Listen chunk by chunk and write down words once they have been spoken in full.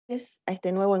a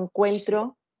este nuevo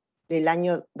encuentro del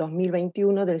año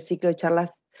 2021 del ciclo de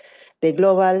charlas de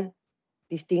Global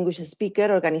Distinguished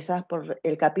Speaker organizadas por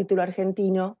el capítulo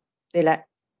argentino de la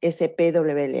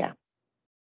SPWLA.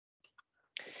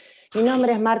 Mi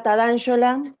nombre es Marta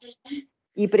D'Angiola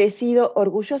y presido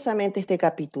orgullosamente este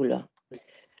capítulo.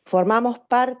 Formamos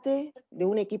parte de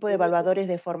un equipo de evaluadores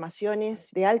de formaciones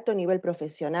de alto nivel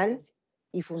profesional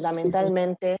y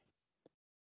fundamentalmente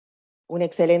un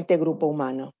excelente grupo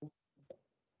humano.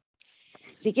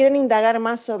 Si quieren indagar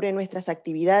más sobre nuestras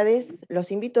actividades,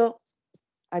 los invito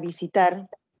a visitar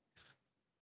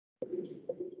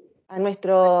a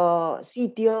nuestro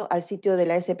sitio, al sitio de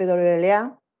la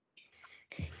SPWLA,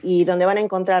 y donde van a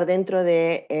encontrar dentro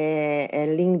de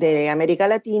el link de América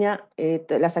Latina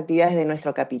las actividades de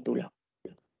nuestro capítulo.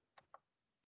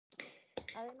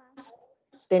 Además,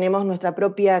 tenemos nuestra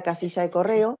propia casilla de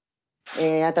correo,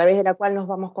 a través de la cual nos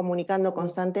vamos comunicando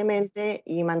constantemente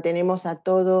y mantenemos a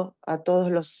todos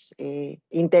los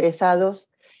interesados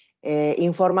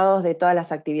informados de todas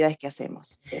las actividades que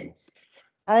hacemos.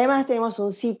 Además tenemos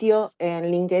un sitio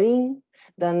en LinkedIn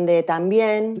donde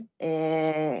también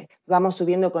vamos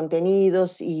subiendo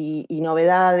contenidos y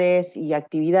novedades y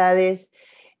actividades,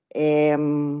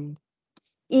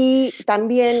 y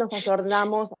también nos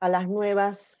ayornamos a las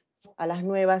nuevas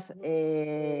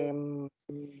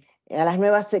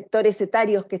sectores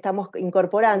etarios que estamos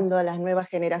incorporando, a las nuevas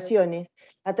generaciones.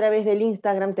 A través del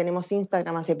Instagram, tenemos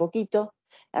Instagram hace poquito,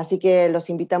 así que los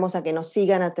invitamos a que nos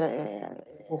sigan,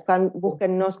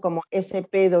 búsquennos como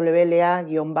SPWLA-AR.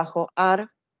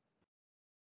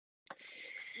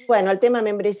 Bueno, el tema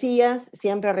membresías,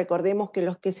 siempre recordemos que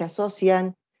los que se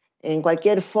asocian en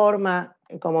cualquier forma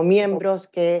como miembros,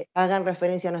 que hagan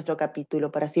referencia a nuestro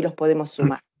capítulo, para así los podemos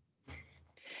sumar.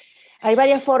 Hay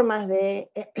varias formas de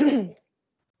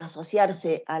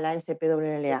asociarse a la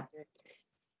SPWLA.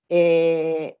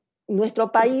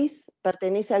 Nuestro país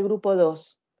pertenece al grupo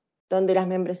 2, donde las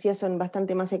membresías son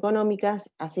bastante más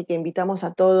económicas, así que invitamos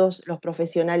a todos los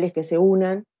profesionales que se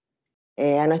unan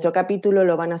a nuestro capítulo.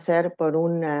 Lo van a hacer por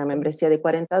una membresía de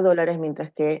 $40,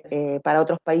 mientras que para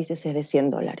otros países es de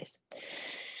 $100.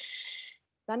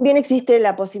 También existe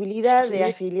la posibilidad de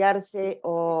afiliarse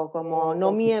o como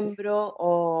no miembro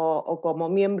o como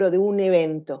miembro de un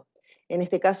evento. En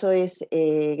este caso es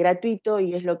gratuito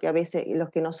y es lo que a veces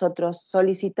nosotros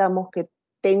solicitamos que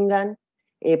tengan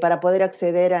para poder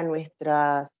acceder a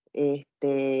nuestras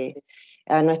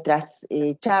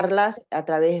charlas a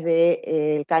través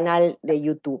del canal de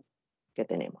YouTube que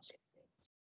tenemos.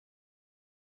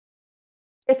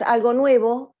 Es algo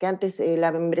nuevo, que antes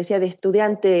la membresía de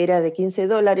estudiante era de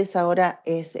 $15, ahora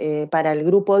es para el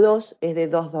grupo 2 es de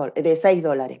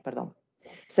 $6, perdón,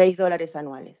 $6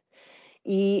 anuales.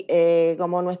 Y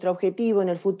como nuestro objetivo en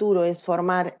el futuro es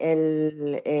formar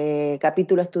el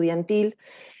capítulo estudiantil,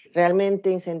 realmente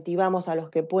incentivamos a los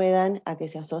que puedan a que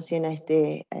se asocien a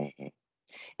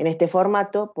en este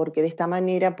formato, porque de esta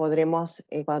manera podremos,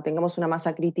 cuando tengamos una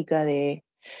masa crítica de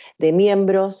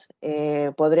miembros,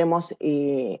 podremos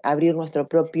abrir nuestro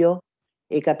propio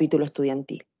capítulo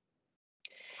estudiantil.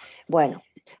 Bueno,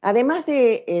 además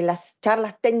de las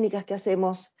charlas técnicas que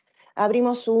hacemos,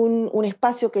 abrimos un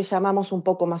espacio que llamamos Un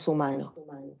poco más humano.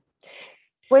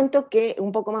 Cuento que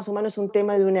Un poco más humano es un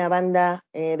tema de una banda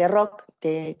de rock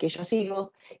que yo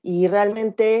sigo, y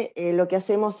realmente lo que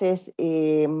hacemos es,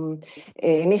 en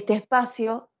este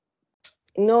espacio,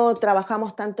 no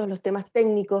trabajamos tanto los temas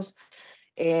técnicos,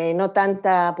 no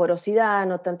tanta porosidad,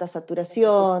 no tanta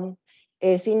saturación,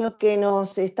 sino que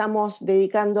nos estamos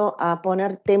dedicando a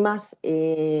poner temas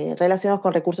relacionados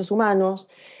con recursos humanos,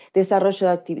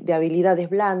 desarrollo de habilidades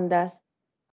blandas,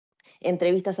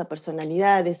 entrevistas a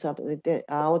personalidades,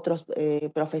 a otros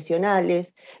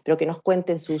profesionales, pero que nos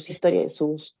cuenten sus historias,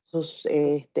 sus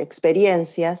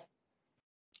experiencias.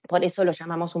 Por eso lo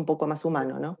llamamos Un poco más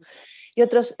humano, ¿no? Y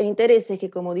otros intereses que,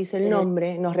 como dice el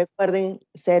nombre, nos recuerden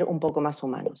ser un poco más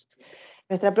humanos.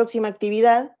 Nuestra próxima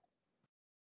actividad,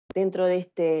 dentro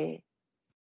de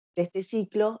este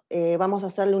ciclo, vamos a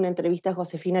hacerle una entrevista a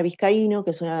Josefina Vizcaíno,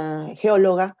 que es una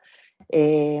geóloga,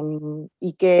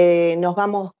 y que nos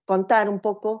vamos a contar un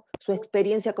poco su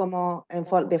experiencia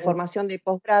de formación de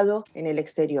posgrado en el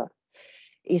exterior.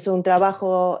 Hizo un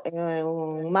trabajo,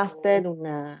 un máster,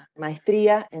 una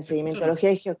maestría en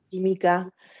sedimentología y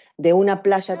geoquímica de una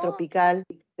playa tropical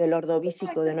del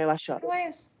Ordovícico de Nueva York.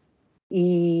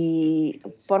 Y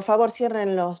por favor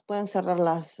pueden cerrar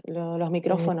los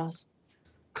micrófonos.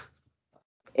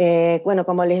 Bueno,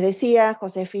 como les decía,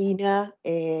 Josefina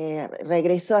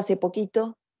regresó hace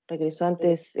poquito, regresó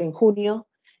antes en junio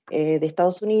de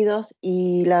Estados Unidos,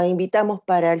 y la invitamos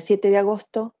para el 7 de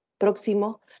agosto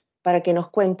próximo para que nos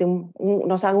cuente,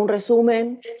 nos haga un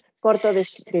resumen corto de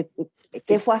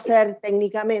qué fue a hacer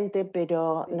técnicamente,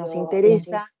 pero nos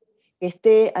interesa que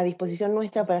esté a disposición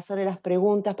nuestra para hacerle las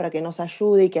preguntas, para que nos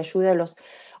ayude y que ayude a los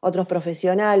otros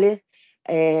profesionales,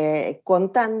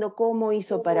 contando cómo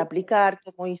hizo para aplicar,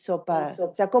 cómo hizo para,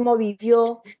 o sea, cómo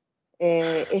vivió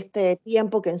este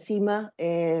tiempo que encima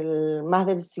más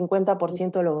del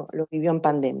 50% lo vivió en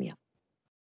pandemia.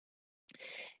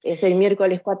 Es el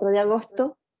miércoles 4 de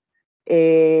agosto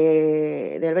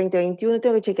del 2021,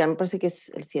 tengo que chequear, me parece que es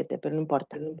el 7, pero no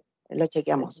importa, lo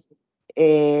chequeamos.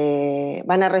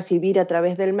 Van a recibir a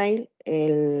través del mail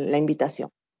la invitación,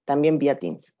 también vía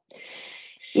Teams.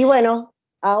 Y bueno,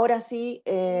 ahora sí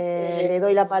le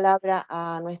doy la palabra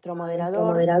a nuestro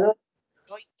moderador,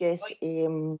 que es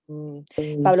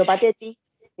Pablo Patetti,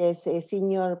 que es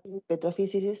Senior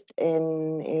Petrophysicist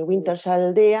en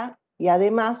Wintershall y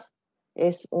además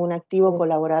es un activo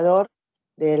colaborador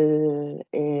del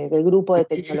grupo de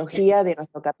tecnología de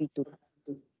nuestro capítulo.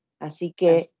 Así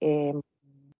que,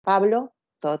 Pablo,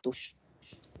 todo tuyo.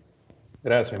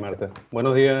 Gracias, Marta.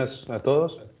 Buenos días a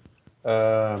todos.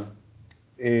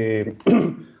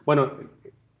 Bueno,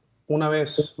 una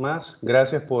vez más,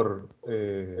 gracias por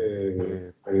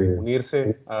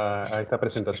unirse a esta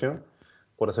presentación,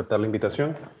 por aceptar la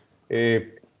invitación.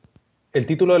 El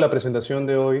título de la presentación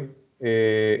de hoy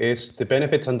es The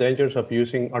Benefits and Dangers of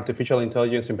Using Artificial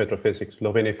Intelligence in Petrophysics,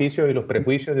 los beneficios y los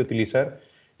prejuicios de utilizar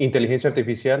inteligencia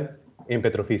artificial en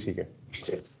petrofísica.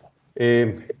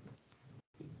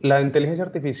 La inteligencia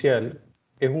artificial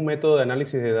es un método de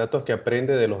análisis de datos que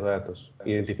aprende de los datos,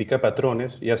 identifica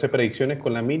patrones y hace predicciones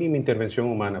con la mínima intervención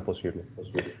humana posible.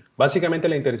 Básicamente,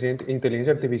 la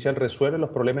inteligencia artificial resuelve los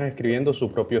problemas escribiendo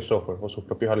su propio software o sus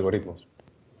propios algoritmos.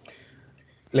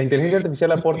 La inteligencia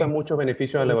artificial aporta muchos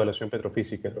beneficios a la evaluación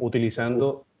petrofísica,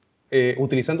 utilizando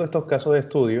estos casos de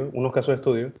estudio, unos casos de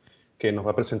estudio que nos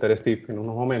va a presentar Steve en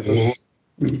unos momentos,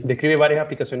 describe varias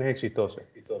aplicaciones exitosas.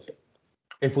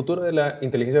 El futuro de la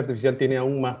inteligencia artificial tiene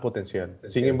aún más potencial.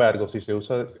 Sin embargo, si se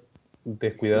usa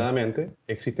descuidadamente,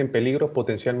 existen peligros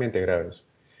potencialmente graves.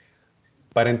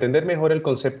 Para entender mejor el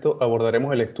concepto,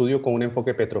 abordaremos el estudio con un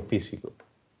enfoque petrofísico,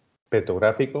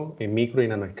 petrográfico en micro y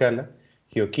nanoescala,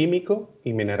 geoquímico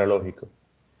y mineralógico.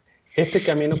 Este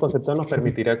camino conceptual nos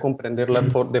permitirá comprender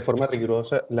de forma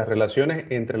rigurosa las relaciones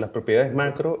entre las propiedades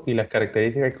macro y las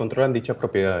características que controlan dichas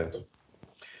propiedades.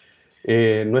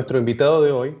 Nuestro invitado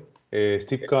de hoy,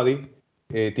 Steve Cuddy,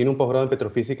 tiene un posgrado en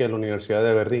petrofísica en la Universidad de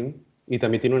Aberdeen y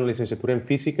también tiene una licenciatura en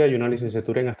física y una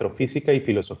licenciatura en astrofísica y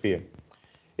filosofía.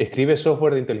 Escribe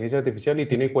software de inteligencia artificial y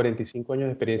tiene 45 años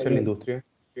de experiencia en la industria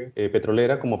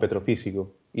petrolera como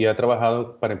petrofísico y ha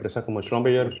trabajado para empresas como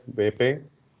Schlumberger, BP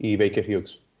y Baker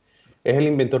Hughes. Es el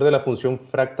inventor de la función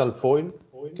fractal foil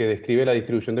que describe la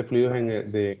distribución de fluidos en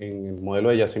el modelo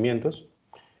de yacimientos.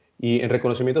 Y en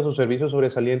reconocimiento a su servicio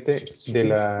sobresaliente de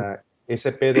la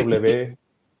SPWLA,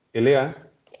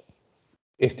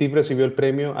 Steve recibió el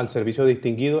premio al servicio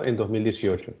distinguido en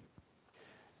 2018.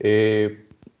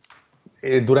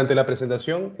 Durante la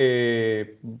presentación,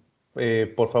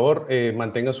 por favor,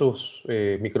 mantenga sus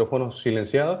micrófonos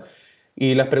silenciados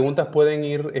y las preguntas pueden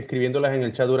ir escribiéndolas en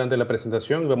el chat durante la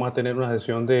presentación y vamos a tener una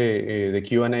sesión de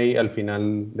Q&A al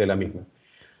final de la misma.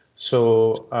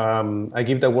 So I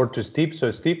give the word to Steve.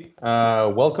 So Steve,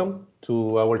 welcome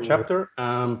to our chapter.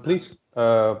 Please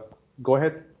go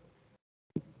ahead.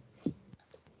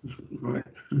 Right.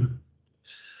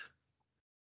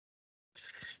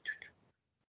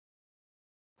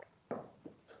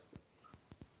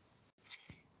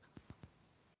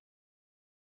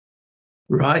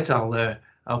 Right,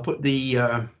 I'll put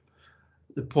the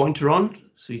pointer on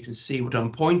so you can see what I'm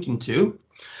pointing to.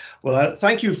 Well,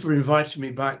 thank you for inviting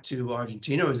me back to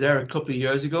Argentina. I was there a couple of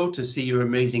years ago to see your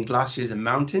amazing glaciers and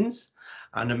mountains,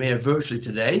 and I'm here virtually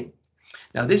today.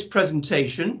 Now, this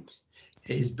presentation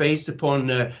is based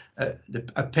upon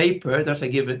a paper that I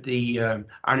gave at the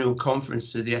annual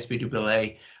conference to the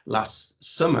SPWLA last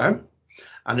summer,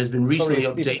 and has been recently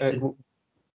updated.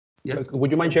 Yes.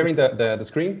 Would you mind sharing the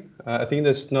screen? I think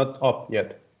that's not up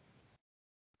yet.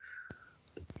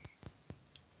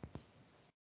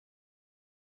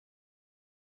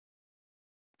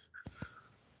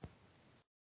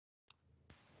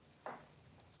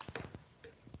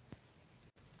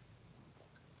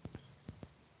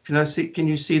 Can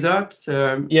you see that?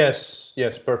 Yes,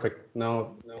 perfect.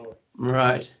 No.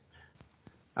 Right.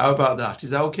 How about that?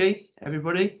 Is that okay,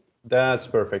 everybody? That's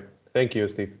perfect. Thank you,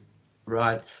 Steve.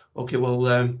 Right. Okay, well,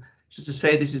 just to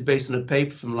say, this is based on a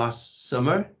paper from last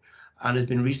summer and has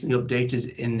been recently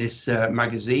updated in this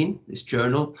magazine, this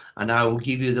journal, and I will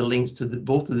give you the links to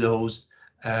both of those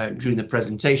during the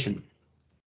presentation.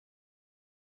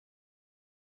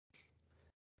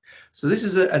 So this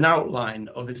is an outline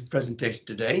of this presentation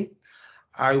today.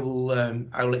 I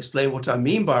will explain what I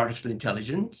mean by artificial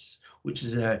intelligence, which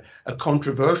is a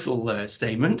controversial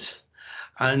statement,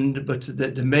 but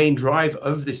the main drive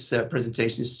of this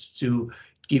presentation is to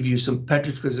give you some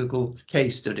petrophysical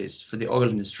case studies for the oil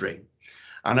industry.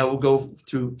 And I will go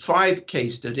through 5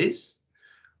 case studies: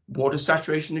 water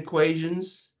saturation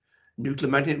equations,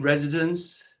 nuclear magnetic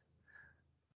resonance,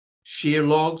 shear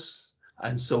logs,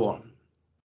 and so on.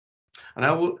 And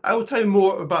I will tell you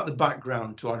more about the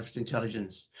background to artificial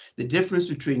intelligence, the difference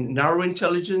between narrow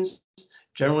intelligence,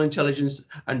 general intelligence,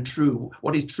 and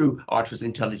what is true artificial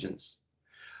intelligence.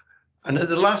 And at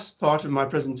the last part of my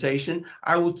presentation,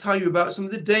 I will tell you about some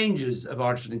of the dangers of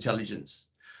artificial intelligence.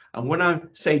 And when I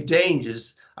say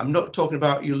dangers, I'm not talking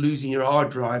about you losing your hard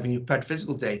drive and your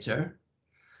petrophysical data.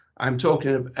 I'm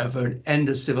talking of an end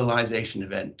of civilization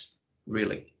event,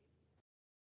 really.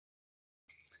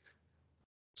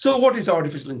 So what is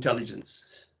artificial intelligence?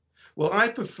 Well, I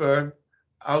prefer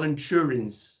Alan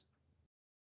Turing's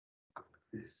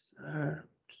Alan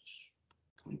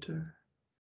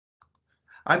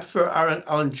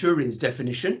Turing's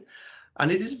definition,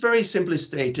 and it is very simply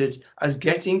stated as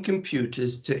getting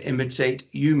computers to imitate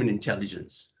human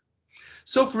intelligence.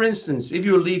 So, for instance, if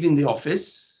you're leaving the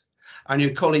office and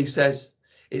your colleague says,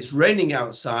 "It's raining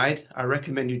outside, I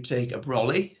recommend you take a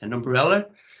brolly, an umbrella,"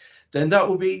 then that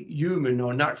will be human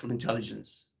or natural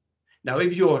intelligence. Now,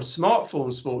 if your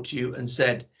smartphone spoke to you and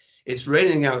said, "It's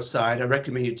raining outside, I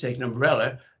recommend you take an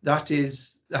umbrella," that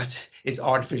is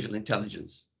artificial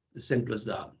intelligence. As simple as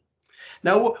that.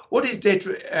 Now, what is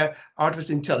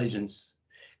artificial intelligence?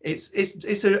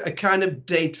 It's a kind of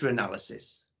data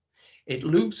analysis. It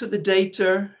looks at the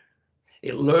data,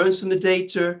 it learns from the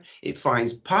data, it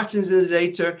finds patterns in the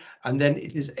data, and then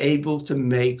it is able to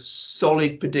make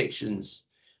solid predictions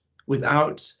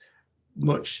without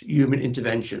much human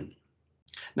intervention.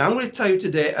 Now, I'm going to tell you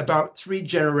today about 3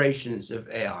 generations of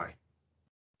AI.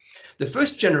 The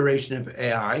first generation of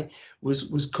AI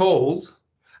was called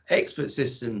expert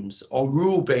systems or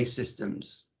rule-based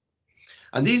systems.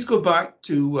 And these go back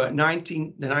to the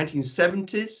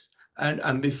 1970s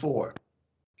and before.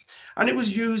 And it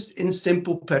was used in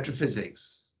simple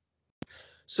petrophysics,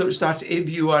 such that if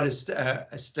you had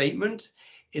a statement,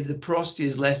 if the porosity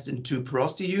is less than 2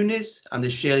 porosity units and the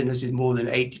shaliness is more than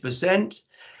 80%,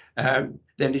 then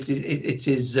it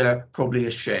is probably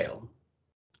a shale.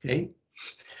 Okay,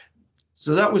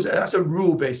 so that's a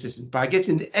rule-based system by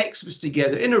getting the experts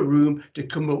together in a room to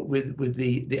come up with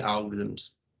the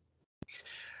algorithms.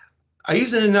 I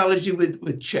use an analogy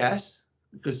with chess,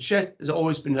 because chess has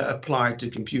always been applied to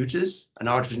computers and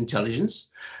artificial intelligence.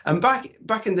 And back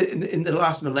in the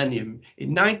last millennium,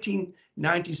 in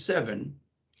 1997.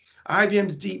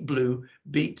 IBM's Deep Blue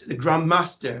beat the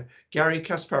Grandmaster Garry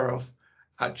Kasparov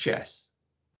at chess.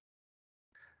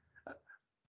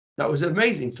 That was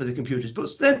amazing for the computers. But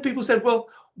then people said, well,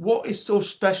 what is so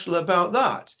special about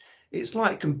that? It's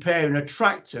like comparing a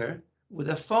tractor with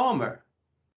a farmer.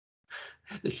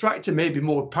 The tractor may be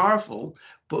more powerful,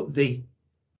 but the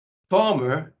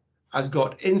farmer has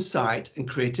got insight and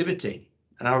creativity.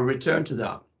 And I'll return to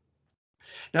that.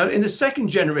 Now, in the second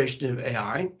generation of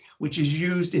AI, which is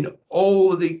used in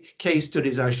all of the case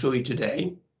studies I show you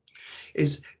today,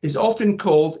 is often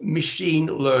called machine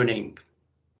learning.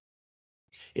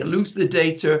 It looks at the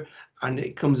data and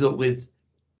it comes up with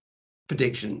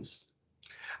predictions.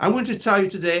 I'm going to tell you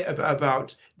today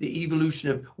about the evolution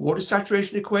of water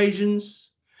saturation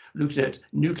equations, looking at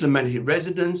nuclear magnetic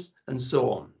resonance, and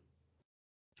so on.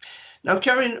 Now,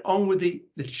 carrying on with the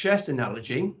chess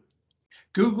analogy,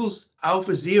 Google's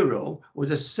AlphaZero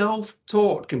was a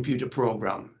self-taught computer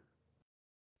program.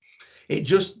 It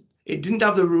didn't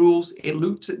have the rules. It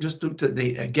just looked at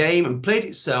the game and played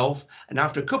itself. And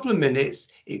after a couple of minutes,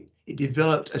 it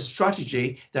developed a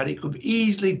strategy that it could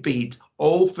easily beat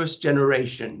all first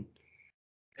generation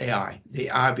AI, the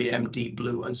IBM Deep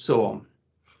Blue, and so on.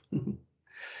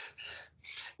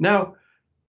 Now,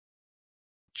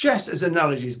 chess as an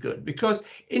analogy is good because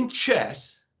in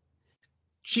chess,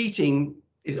 cheating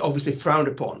is obviously frowned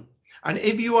upon. And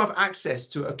if you have access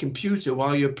to a computer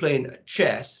while you're playing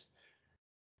chess,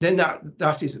 then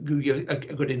that is a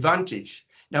good advantage.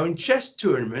 Now, in chess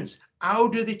tournaments, how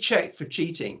do they check for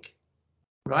cheating?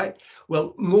 Right?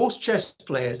 Well, most chess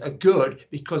players are good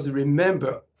because they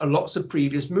remember lots of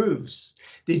previous moves.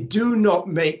 They do not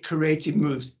make creative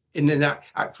moves in an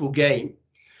actual game.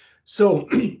 So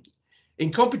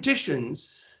in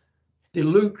competitions, they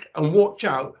look and watch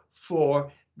out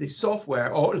for the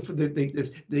software or for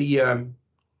the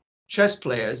chess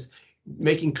players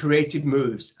making creative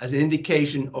moves as an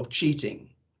indication of cheating,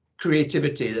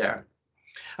 creativity there.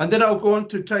 And then I'll go on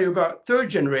to tell you about third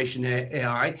generation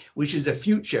AI, which is the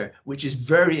future, which is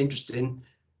very interesting,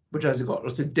 but has got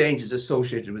lots of dangers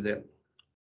associated with it.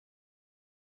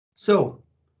 So,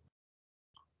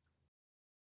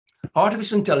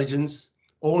 artificial intelligence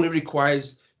only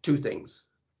requires two things.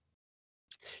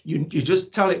 You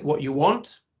just tell it what you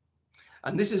want,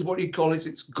 and this is what you call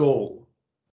its goal,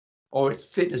 or its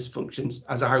fitness functions,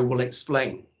 as I will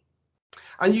explain.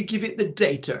 And you give it the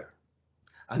data,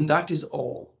 and that is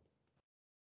all.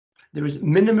 There is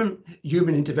minimum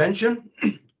human intervention.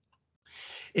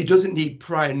 It doesn't need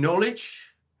prior knowledge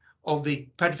of the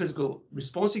petrophysical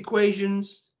response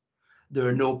equations. There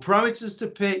are no parameters to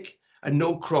pick and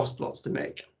no crossplots to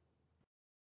make.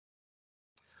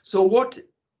 So what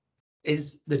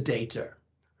is the data?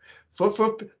 For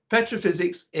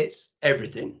petrophysics, it's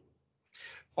everything.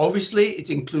 Obviously, it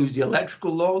includes the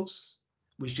electrical logs,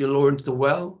 which you lower into the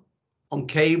well, on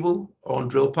cable or on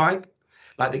drill pipe,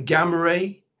 like the gamma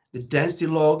ray, the density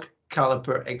log,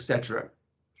 caliper, etc.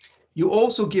 You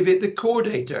also give it the core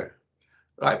data,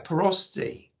 like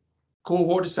porosity, core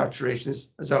water saturations,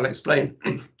 as I'll explain.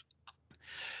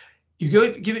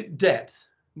 You give it depth,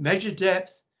 measure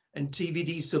depth, and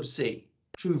TVD subsea,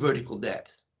 true vertical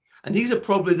depth. And these are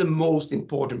probably the most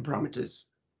important parameters.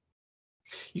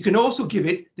 You can also give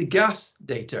it the gas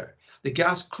data, the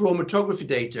gas chromatography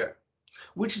data,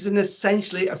 which is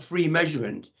essentially a free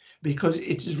measurement because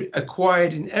it is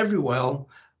acquired in every well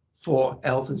for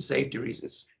health and safety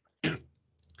reasons.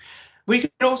 We can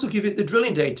also give it the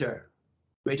drilling data,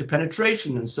 rate of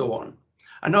penetration, and so on.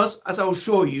 And as I'll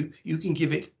show you, you can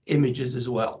give it images as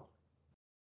well.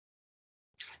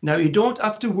 Now, you don't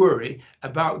have to worry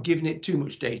about giving it too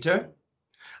much data,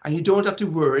 and you don't have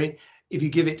to worry if you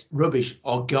give it rubbish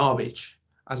or garbage,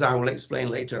 as I will explain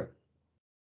later.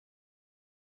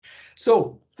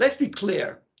 So let's be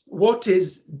clear. What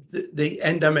is the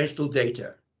n-dimensional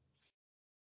data?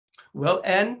 Well,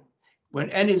 when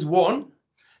n is 1,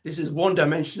 this is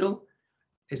one-dimensional,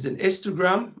 is an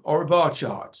histogram or a bar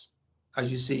chart,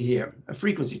 as you see here, a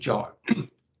frequency chart.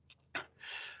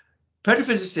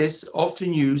 Petrophysicists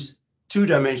often use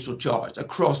two-dimensional charts, a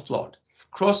cross-plot.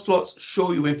 Cross-plots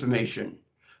show you information.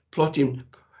 Plotting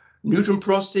neutron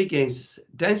porosity against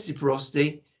density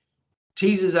porosity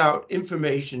teases out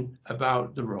information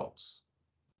about the rocks.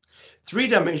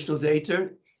 Three-dimensional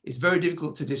data is very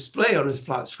difficult to display on a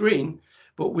flat screen,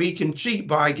 but we can cheat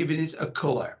by giving it a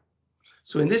color.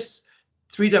 So in this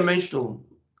three-dimensional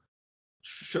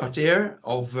shot here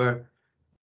of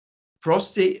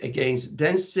porosity against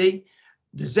density,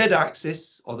 the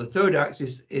z-axis, or the third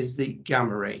axis, is the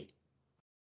gamma ray.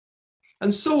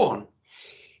 And so on.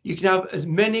 You can have as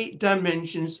many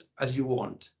dimensions as you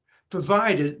want,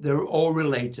 provided they're all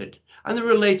related. And they're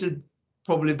related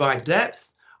probably by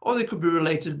depth, or they could be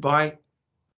related by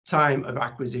time of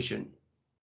acquisition.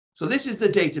 So this is the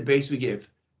database we give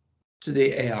to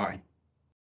the AI.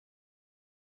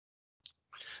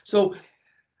 So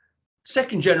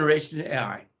second generation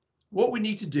AI. What we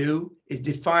need to do is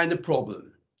define the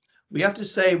problem. We have to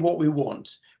say what we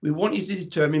want. We want you to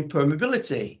determine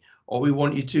permeability, or we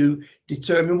want you to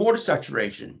determine water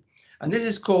saturation. And this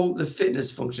is called the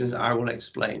fitness functions I will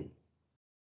explain.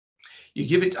 You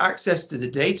give it access to the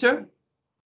data,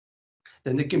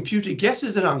 then the computer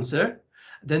guesses an answer,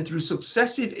 then through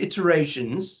successive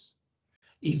iterations,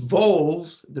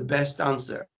 evolves the best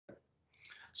answer.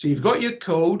 So you've got your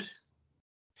code,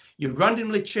 you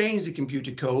randomly change the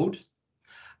computer code,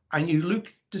 and you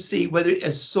look to see whether it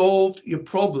has solved your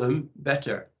problem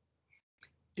better.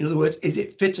 In other words, is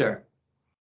it fitter?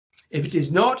 If it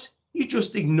is not, you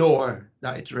just ignore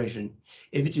that iteration.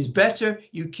 If it is better,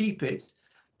 you keep it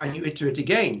and you iterate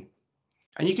again.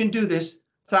 And you can do this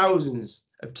thousands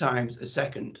of times a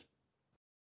second.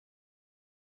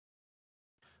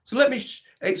 So let me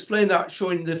explain that,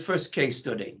 showing the first case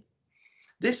study.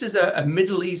 This is a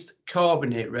Middle East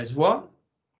carbonate reservoir,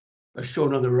 as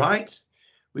shown on the right.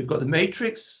 We've got the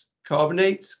matrix,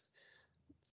 carbonate,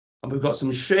 and we've got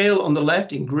some shale on the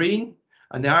left in green,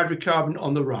 and the hydrocarbon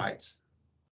on the right.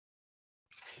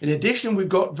 In addition, we've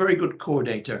got very good core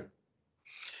data.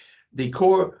 The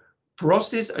core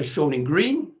porosities are shown in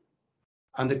green,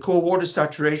 and the core water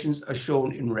saturations are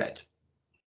shown in red.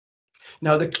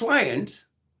 Now, the client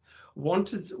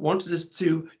wanted us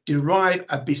to derive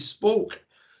a bespoke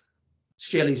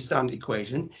Shaly standard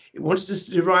equation. It wanted us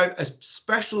to derive a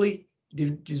specially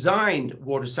designed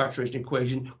water saturation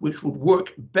equation which would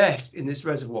work best in this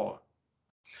reservoir.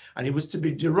 And it was to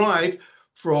be derived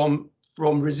from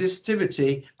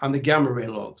resistivity and the gamma ray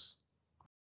logs.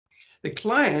 The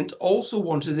client also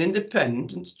wanted an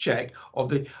independent check of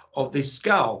the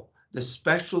SCAL, the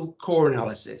special core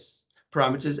analysis,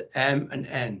 parameters M and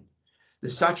N, the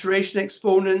saturation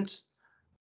exponent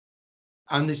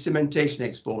and the cementation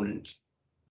exponent.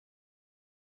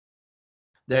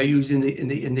 They're using in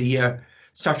the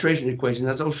saturation equation,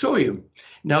 as I'll show you.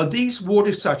 Now, these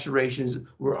water saturations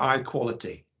were high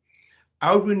quality.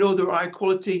 How do we know they're high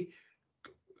quality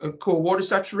core water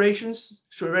saturations?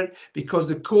 Sure, because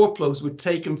the core plugs were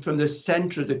taken from the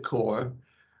center of the core,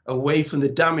 away from the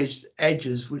damaged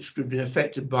edges which could have been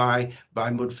affected by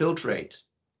mud filtrate.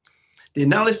 The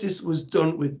analysis was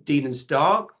done with Dean and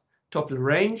Stark, top of the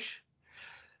range.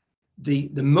 The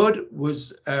mud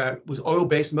was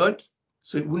oil-based mud,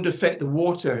 so it wouldn't affect the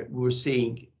water we were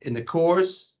seeing in the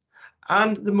cores.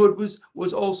 And the mud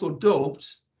was also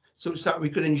doped such that we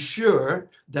could ensure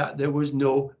that there was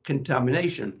no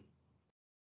contamination.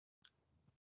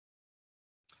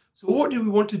 So what do we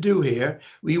want to do here?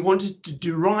 We wanted to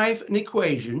derive an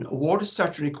equation, a water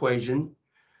saturation equation,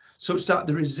 such that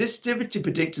the resistivity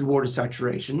predicted water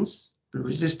saturations, the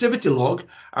resistivity log,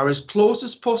 are as close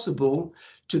as possible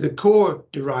to the core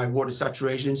derived water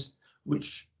saturations,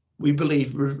 which we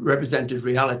believe represented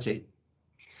reality.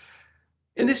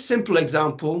 In this simple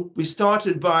example, we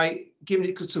started by giving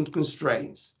it some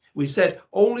constraints. We said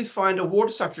only find a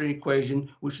water saturation equation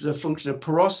which is a function of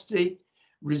porosity,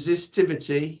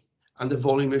 resistivity, and the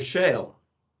volume of shale.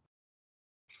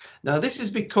 Now, this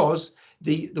is because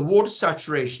the water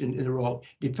saturation in the rock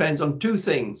depends on two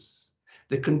things: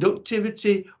 the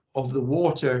conductivity of the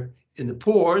water in the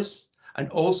pores and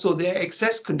also the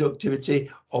excess conductivity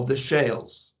of the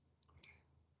shales.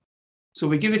 So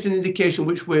we give it an indication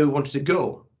which way we wanted to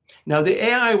go. Now, the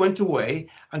AI went away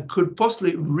and could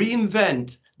possibly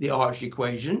reinvent the Arch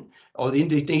equation or the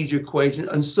Indonesia equation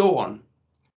and so on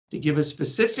to give a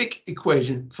specific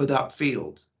equation for that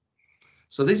field.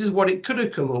 So this is what it could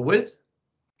have come up with,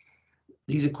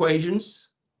 these equations,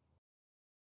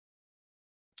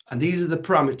 and these are the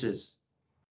parameters.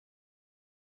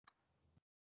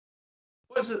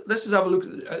 Let's just have a look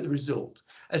at the result.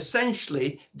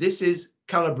 Essentially, this is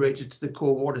calibrated to the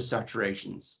core water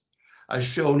saturations, as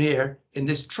shown here in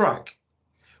this track.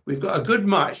 We've got a good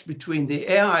match between the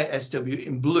AI SW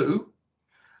in blue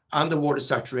and the water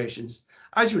saturations,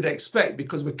 as you would expect,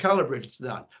 because we're calibrated to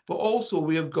that. But also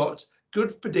we have got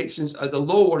good predictions of the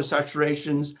low water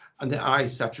saturations and the high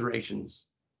saturations.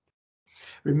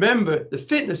 Remember, the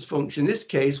fitness function in this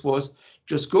case was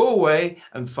just go away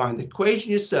and find the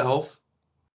equation yourself.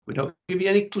 We don't give you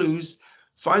any clues.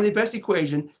 Find the best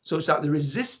equation such that the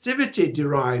resistivity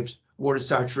derived water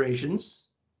saturations,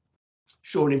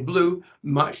 shown in blue,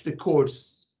 match the core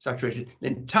saturation.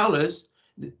 Then tell us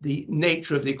the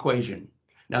nature of the equation.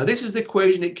 Now, this is the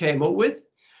equation it came up with.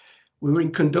 We were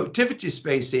in conductivity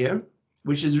space here,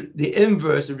 which is the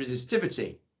inverse of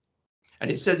resistivity.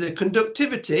 And it says that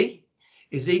conductivity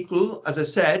is equal, as I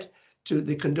said, to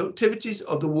the conductivities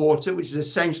of the water, which is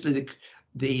essentially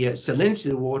the salinity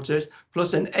of the waters,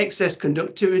 plus an excess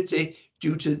conductivity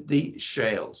due to the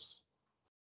shales.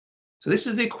 So this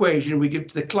is the equation we give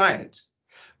to the client.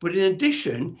 But in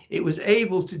addition, it was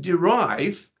able to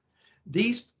derive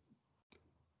these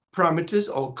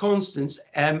parameters or constants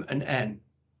M and N.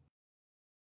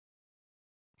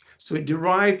 So it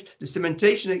derived the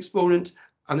cementation exponent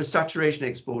and the saturation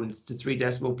exponent to 3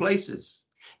 decimal places.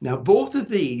 Now, both of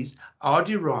these are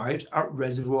derived at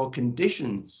reservoir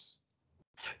conditions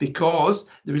because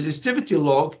the resistivity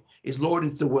log is lowered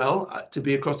into the well to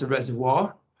be across the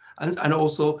reservoir, and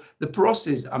also the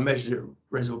porosities are measured at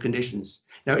reservoir conditions.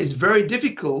 Now, it's very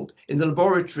difficult in the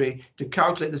laboratory to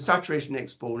calculate the saturation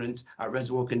exponent at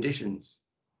reservoir conditions.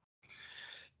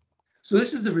 So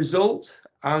this is the result,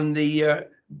 and these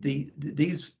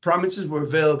parameters were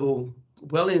available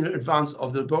well in advance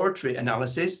of the laboratory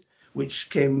analysis, which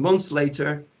came months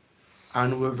later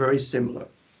and were very similar.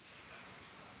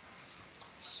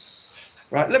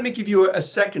 Right, let me give you a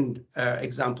second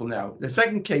example now. The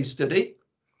second case study.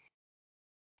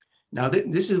 Now,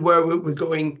 this is where we're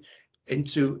going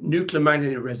into nuclear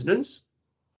magnetic resonance.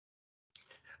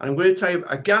 And I'm going to tell you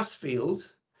a gas field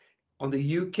on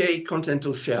the UK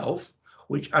continental shelf,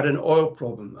 which had an oil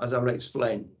problem, as I will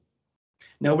explain.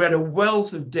 Now, we had a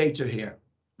wealth of data here.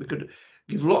 We could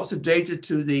give lots of data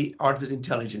to the artificial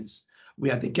intelligence. We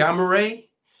had the gamma ray,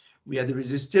 we had the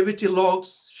resistivity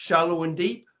logs, shallow and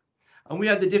deep, and we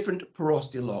had the different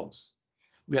porosity logs.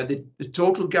 We had the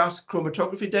total gas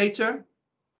chromatography data.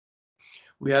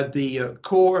 We had the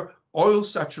core oil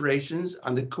saturations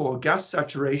and the core gas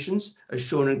saturations, as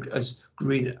shown as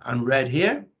green and red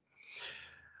here.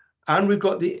 And we've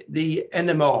got the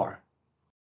NMR.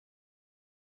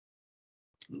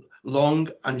 long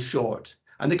and short.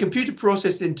 And the computer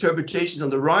processed interpretations on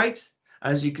the right.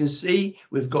 As you can see,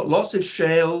 we've got lots of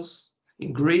shales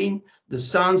in green, the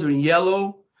sands are in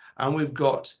yellow, and we've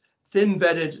got thin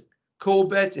bedded coal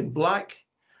beds in black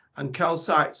and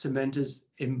calcite cementers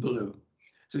in blue.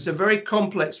 So it's a very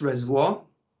complex reservoir.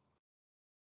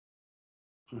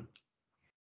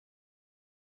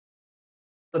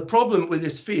 The problem with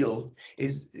this field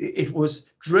is it was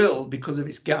drilled because of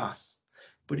its gas,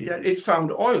 but it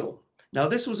found oil. Now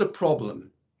this was a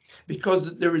problem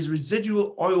because there is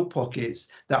residual oil pockets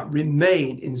that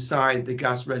remain inside the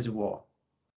gas reservoir,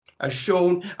 as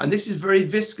shown, and this is very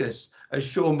viscous, as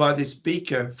shown by this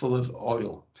beaker full of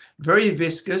oil. Very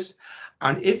viscous,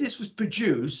 and if this was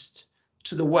produced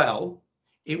to the well,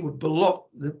 it would block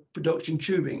the production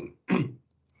tubing.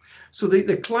 So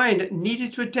the client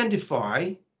needed to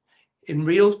identify in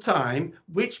real time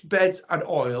which beds had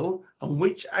oil and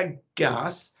which had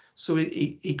gas, so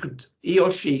he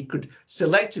or she could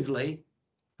selectively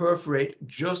perforate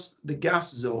just the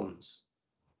gas zones.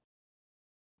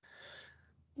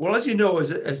 Well, as you know,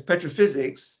 as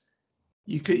petrophysics,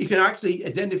 you can actually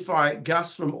identify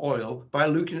gas from oil by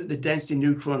looking at the density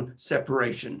neutron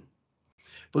separation.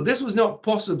 But this was not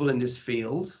possible in this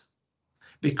field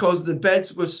because the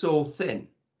beds were so thin,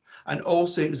 and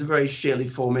also it was a very shaly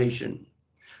formation.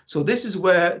 So this is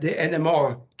where the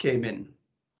NMR came in.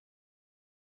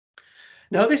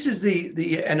 Now this is the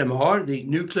NMR, the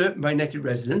nuclear magnetic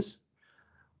resonance.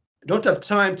 I don't have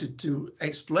time to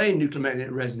explain nuclear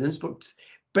magnetic resonance, but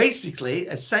basically,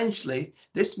 essentially,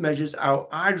 this measures how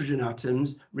hydrogen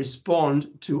atoms respond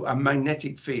to a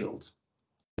magnetic field.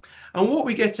 And what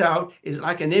we get out is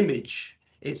like an image.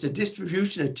 It's a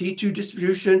distribution, a T2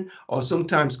 distribution, or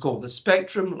sometimes called the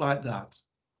spectrum, like that.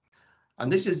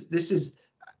 And this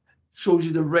shows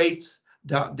you the rate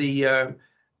that the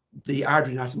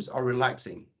hydrogen atoms are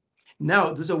relaxing.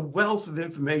 Now, there's a wealth of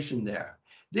information there.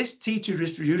 This T2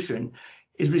 distribution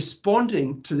is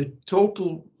responding to the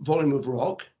total volume of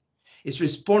rock. It's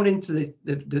responding to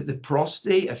the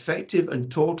porosity, effective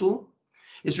and total.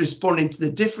 It's responding to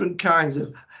the different kinds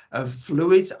of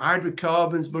fluids,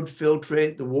 hydrocarbons, mud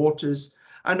filtrate, the waters,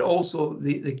 and also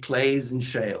the clays and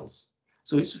shales.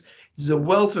 So there's a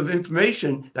wealth of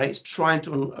information that it's trying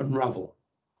to unravel.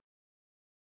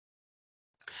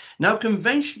 Now,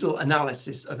 conventional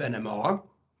analysis of NMR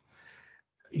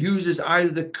uses either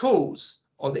the Coates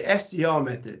or the SDR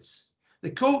methods.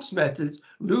 The Coates method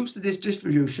looks at this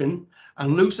distribution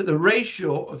and looks at the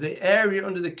ratio of the area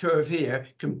under the curve here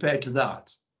compared to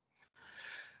that.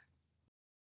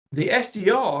 The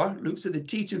SDR looks at the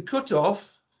T2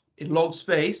 cutoff in log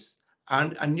space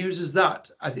and uses that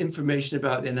as information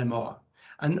about the NMR.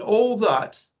 And all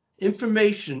that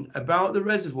information about the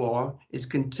reservoir is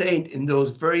contained in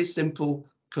those very simple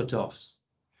cutoffs.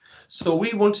 So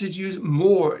we wanted to use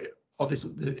more of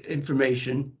the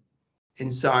information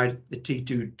inside the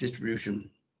T2 distribution.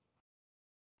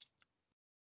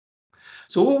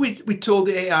 So what we told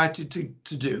the AI to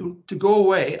do, to go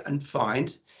away and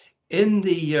find in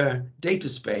the data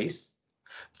space,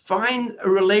 find a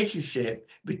relationship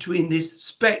between this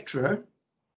spectra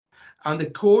and the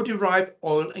core-derived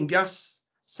oil and gas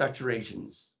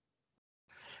saturations.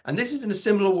 And this is in a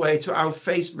similar way to how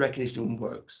face recognition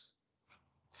works.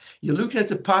 You're looking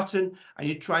at a pattern and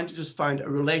you're trying to just find a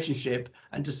relationship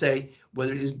and to say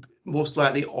whether it is most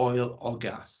likely oil or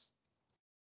gas.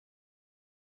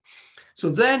 So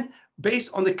then,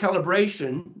 based on the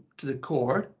calibration to the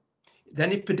core,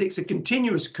 then it predicts a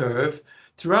continuous curve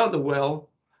throughout the well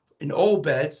in all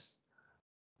beds,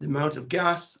 the amount of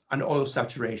gas and oil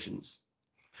saturations.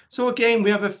 So again, we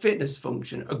have a fitness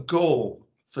function, a goal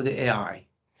for the AI.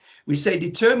 We say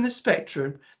determine the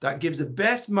spectrum that gives the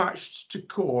best match to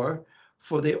core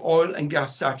for the oil and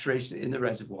gas saturation in the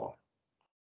reservoir.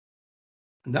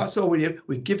 And that's all we do.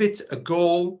 We give it a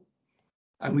goal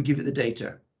and we give it the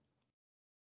data.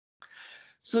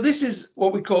 So this is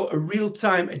what we call a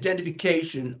real-time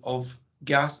identification of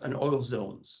gas and oil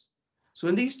zones. So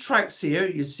in these tracks here,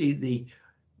 you see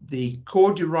the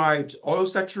core-derived oil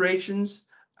saturations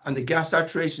and the gas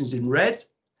saturations in red.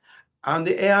 And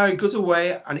the AI goes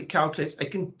away and it calculates a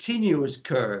continuous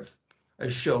curve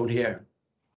as shown here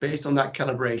based on that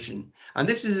calibration. And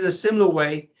this is in a similar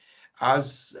way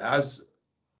as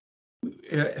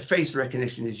face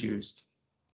recognition is used.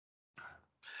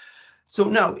 So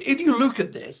now, if you look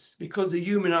at this, because the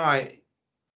human eye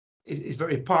is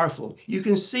very powerful, you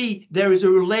can see there is a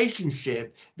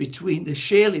relationship between the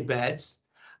Shaly beds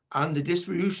and the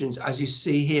distributions, as you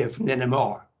see here from the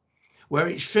NMR, where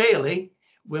it's Shaly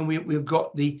when we've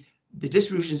got the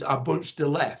distributions are bunched to the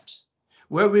left.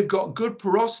 Where we've got good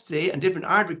porosity and different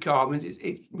hydrocarbons,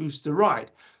 it moves to the right.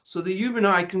 So the human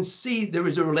eye can see there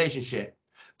is a relationship,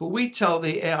 but we tell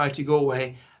the AI to go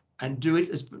away and do it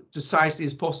as precisely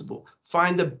as possible.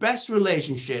 Find the best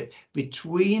relationship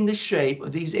between the shape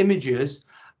of these images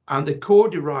and the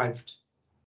core-derived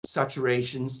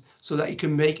saturations so that you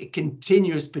can make a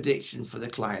continuous prediction for the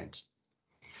client.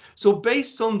 So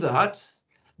based on that,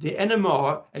 the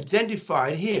NMR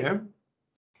identified here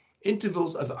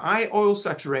intervals of high oil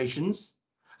saturations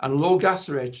and low gas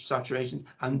saturations,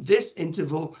 and this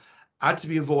interval had to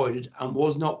be avoided and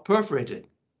was not perforated.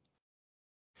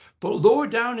 But lower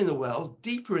down in the well,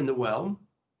 deeper in the well,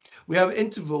 we have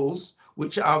intervals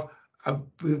which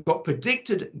we've got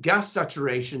predicted gas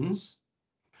saturations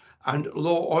and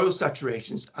low oil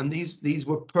saturations, and these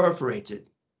were perforated.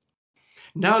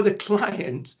 Now the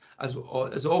client, as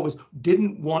always,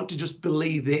 didn't want to just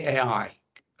believe the AI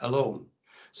alone.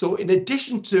 So in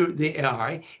addition to the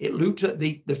AI, it looked at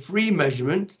the free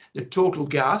measurement, the total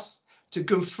gas, to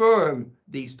confirm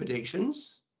these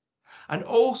predictions, and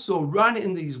also ran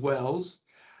in these wells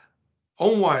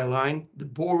on wireline the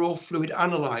borehole fluid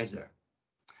analyzer,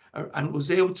 and was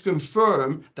able to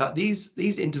confirm that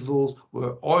these intervals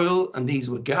were oil and these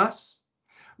were gas,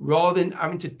 rather than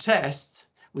having to test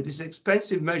with this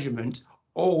expensive measurement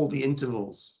all the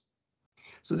intervals.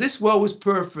 So this well was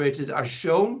perforated as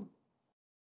shown,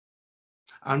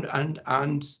 and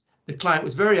the client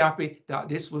was very happy that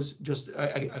this was just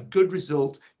a good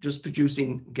result, just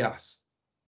producing gas.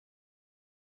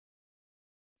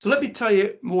 So let me tell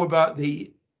you more about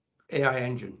the AI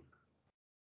engine.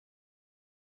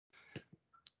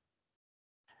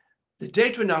 The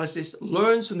data analysis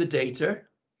learns from the data,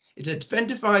 it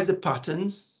identifies the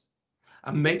patterns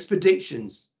and makes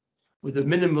predictions with a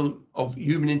minimum of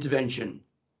human intervention.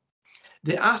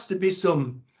 There has to be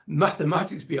some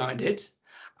mathematics behind it,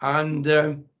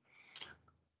 and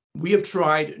we have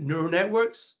tried neural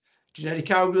networks, genetic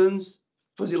algorithms,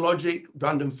 fuzzy logic,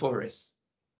 random forests.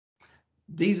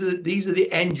 These are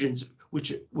the engines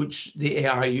which the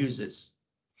AI uses.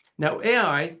 Now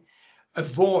AI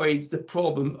avoids the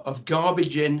problem of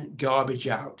garbage in, garbage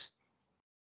out.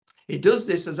 It does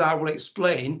this, as I will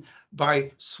explain,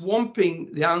 by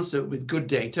swamping the answer with good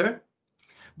data,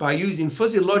 by using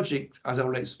fuzzy logic, as I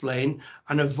will explain,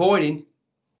 and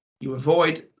you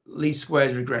avoid least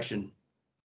squares regression.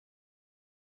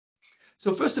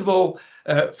 So first of all,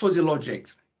 fuzzy logic.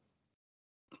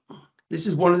 This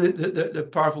is one of the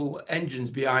powerful engines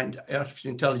behind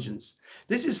artificial intelligence.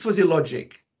 This is fuzzy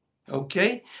logic,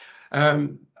 okay?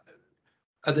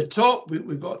 At the top,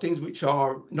 we've got things which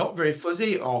are not very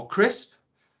fuzzy or crisp,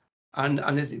 and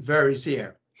as it varies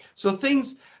here. So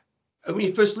things, when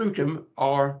you first look at them,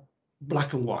 are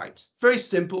black and white. Very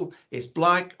simple, it's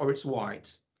black or it's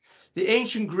white. The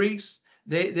ancient Greeks,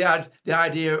 they had the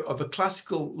idea of a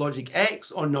classical logic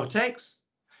X or not X.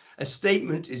 A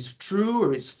statement is true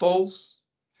or it's false.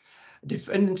 A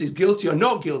defendant is guilty or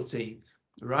not guilty,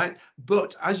 right?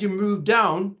 But as you move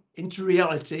down into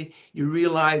reality, you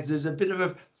realize there's a bit of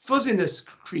a fuzziness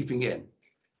creeping in.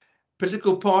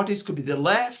 Political parties could be the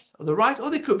left or the right, or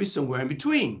they could be somewhere in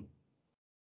between.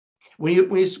 When you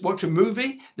watch a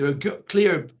movie, there are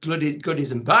clear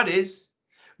goodies and baddies,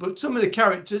 but some of the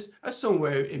characters are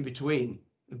somewhere in between,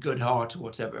 a good heart or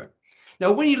whatever.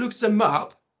 Now, when you look at a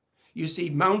map, you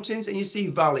see mountains and you see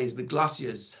valleys with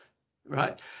glaciers,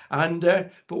 right? And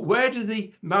but where do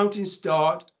the mountains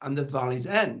start and the valleys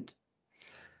end?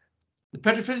 The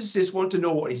petrophysicists want to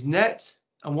know what is net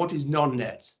and what is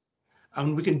non-net.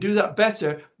 And we can do that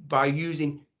better by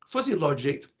using fuzzy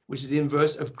logic, which is the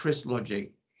inverse of crisp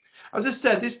logic. As I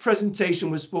said, this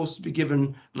presentation was supposed to be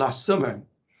given last summer.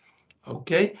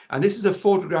 Okay, and this is a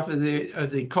photograph of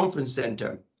the conference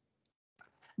center.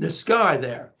 The sky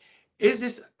there, is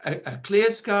this a clear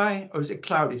sky or is it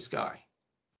cloudy sky?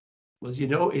 Well, as you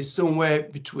know, it's somewhere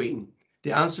between.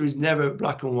 The answer is never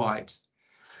black and white.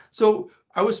 So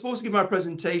I was supposed to give my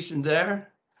presentation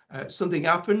there. Something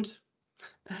happened.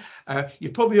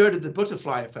 You've probably heard of the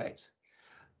butterfly effect.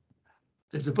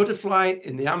 There's a butterfly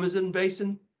in the Amazon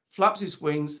basin, flaps its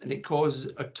wings, and it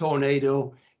causes a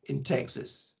tornado in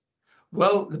Texas.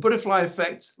 Well, the butterfly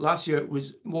effect last year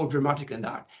was more dramatic than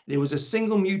that. There was a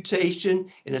single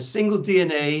mutation in a single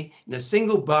DNA, in a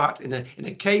single bat, in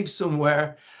a cave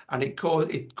somewhere, and it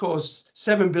caused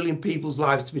 7 billion people's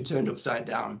lives to be turned upside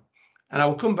down. And I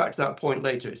will come back to that point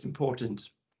later. It's important.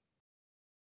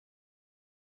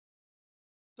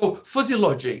 So fuzzy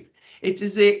logic, it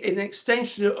is an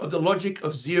extension of the logic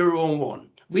of 0 and 1.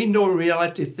 We know in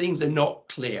reality things are not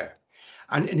clear.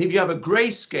 And if you have a gray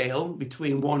scale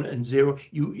between 1 and 0,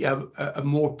 you have a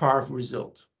more powerful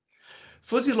result.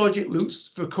 Fuzzy logic looks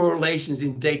for correlations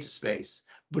in data space,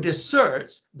 but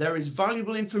asserts there is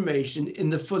valuable information in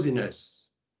the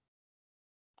fuzziness.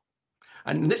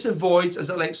 And this avoids, as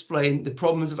I'll explain, the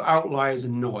problems of outliers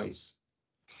and noise.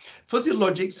 Fuzzy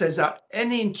logic says that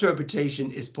any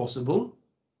interpretation is possible,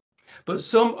 but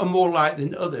some are more likely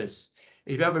than others.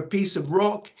 If you have a piece of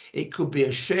rock, it could be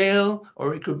a shale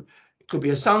or it could be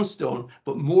a sandstone,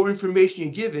 but more information you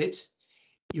give it,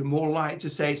 you're more likely to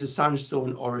say it's a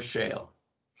sandstone or a shale.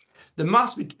 The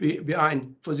maths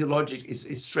behind fuzzy logic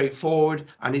is straightforward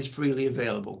and is freely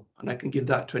available. And I can give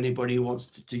that to anybody who wants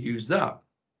to use that.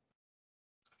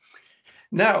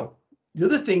 Now, the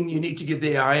other thing you need to give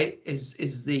the AI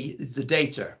is the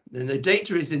data. And the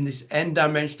data is in this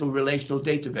n-dimensional relational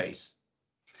database.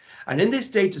 And in this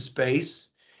data space,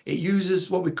 it uses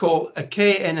what we call a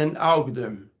KNN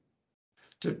algorithm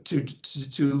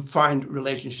to find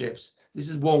relationships. This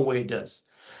is one way it does.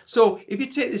 So if you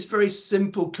take this very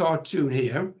simple cartoon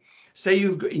here, say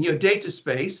you've got in your data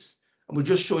space, and we're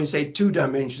just showing, say, 2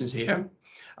 dimensions here,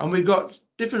 and we've got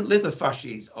different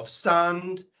lithofacies of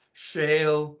sand,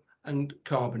 shale, and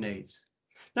carbonate.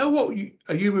 Now, what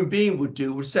a human being would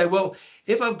do would say, well,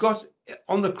 if I've got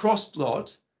on the cross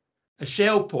plot a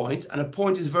shale point and a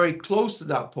point is very close to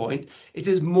that point, it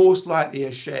is most likely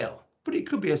a shale, but it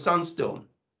could be a sandstone.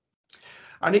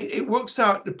 And it works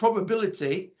out the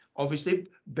probability, obviously,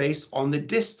 based on the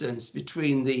distance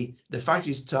between the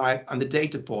facies type and the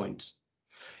data point.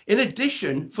 In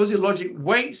addition, fuzzy logic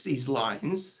weights these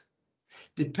lines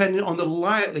depending on the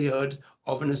likelihood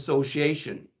of an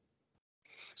association.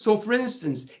 So, for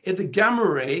instance, if the gamma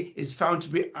ray is found to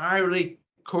be highly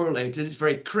correlated, it's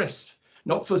very crisp,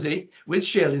 not fuzzy, with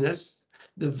shaliness,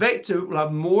 the vector will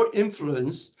have more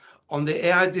influence on the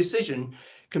AI decision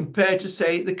compared to,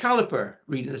 say, the caliper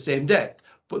reading the same depth.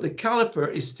 But the caliper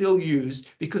is still used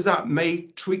because that may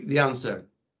tweak the answer.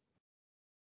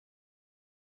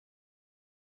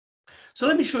 So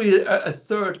let me show you a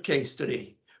third case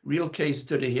study, real case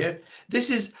study here. This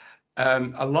is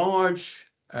a large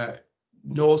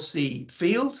North Sea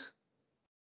field.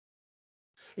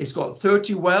 It's got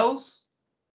 30 wells.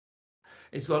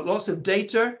 It's got lots of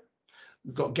data.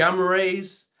 We've got gamma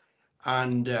rays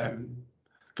and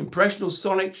compressional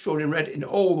sonic shown in red in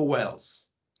all the wells.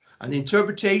 And the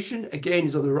interpretation, again,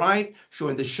 is on the right,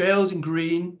 showing the shales in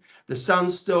green, the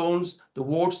sandstones, the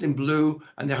waters in blue,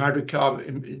 and the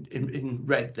hydrocarbon in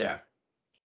red there.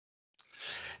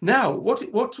 Now,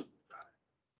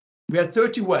 we had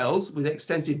 30 wells with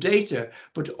extensive data,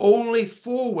 but only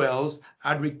 4 wells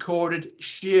had recorded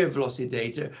shear velocity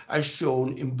data, as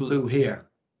shown in blue here.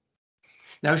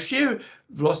 Now, shear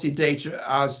velocity data,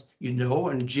 as you know,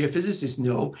 and geophysicists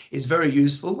know, is very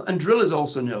useful, and drillers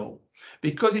also know,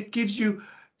 because it gives you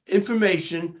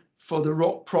information for the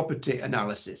rock property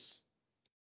analysis.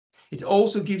 It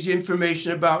also gives you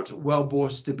information about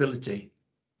wellbore stability.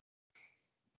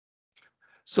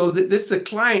 So the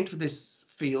client for this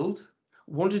field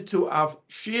wanted to have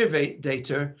shear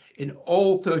data in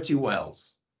all 30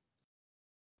 wells.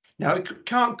 Now, it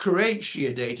can't create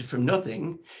shear data from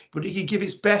nothing, but it can give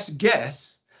its best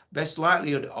guess, best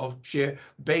likelihood of shear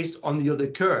based on the other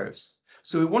curves.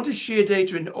 So we wanted shear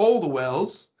data in all the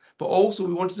wells, but also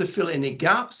we wanted to fill in any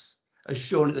gaps, as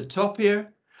shown at the top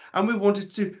here, and we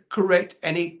wanted to correct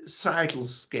any sidle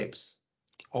skips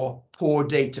or poor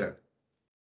data.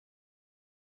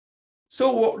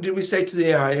 So what did we say to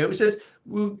the AI? We said,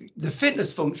 well, the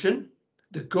fitness function,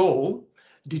 the goal,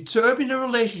 determine a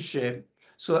relationship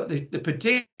so that the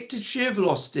predicted shear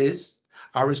velocities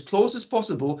are as close as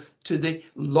possible to the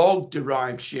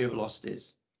log-derived shear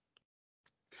velocities.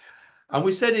 And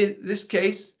we said in this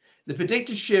case, the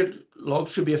predicted shear log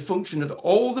should be a function of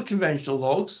all the conventional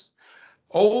logs,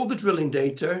 all the drilling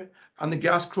data, and the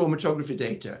gas chromatography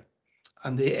data.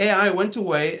 And the AI went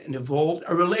away and evolved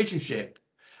a relationship.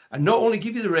 And not only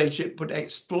give you the relationship, but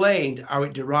explained how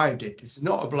it derived it. It's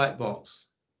not a black box.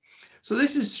 So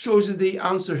this shows you the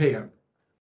answer here.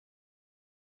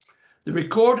 The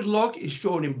recorded log is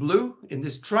shown in blue in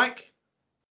this track,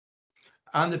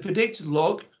 and the predicted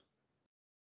log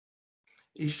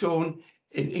is shown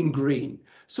in green.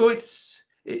 So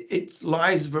it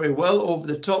lies very well over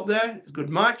the top there. It's a good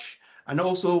match, and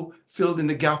also filled in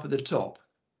the gap at the top.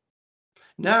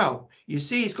 Now, you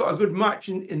see it's got a good match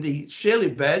in the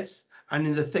shaly beds and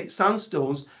in the thick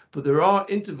sandstones, but there are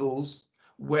intervals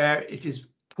where it is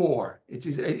poor. It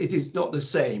is not the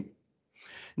same.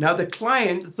 Now, the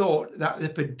client thought that the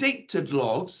predicted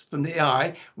logs from the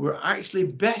AI were actually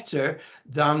better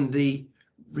than the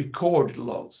recorded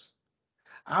logs.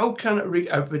 How can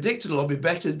a predicted log be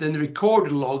better than the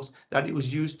recorded logs that it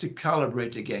was used to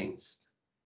calibrate against?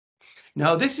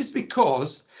 Now, this is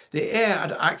because the AI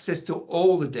had access to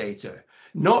all the data,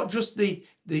 not just the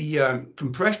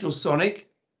compressional sonic,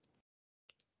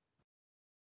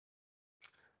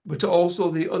 but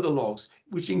also the other logs,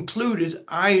 which included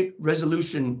high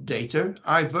resolution data,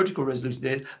 high vertical resolution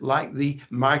data, like the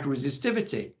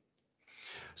microresistivity.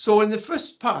 So in the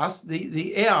first pass,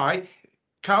 the AI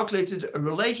calculated a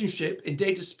relationship in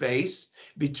data space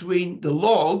between the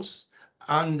logs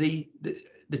and the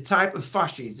type of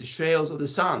facies, the shales or the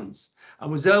sands,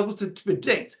 and was able to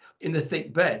predict in the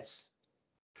thick beds.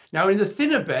 Now, in the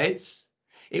thinner beds,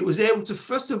 it was able to,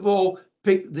 first of all,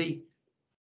 pick the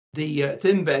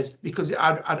thin beds because it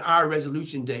had higher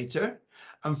resolution data.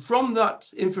 And from that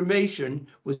information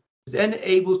was then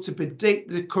able to predict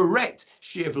the correct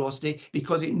shear velocity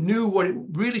because it knew what it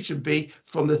really should be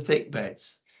from the thick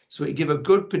beds. So it gave a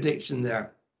good prediction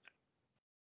there.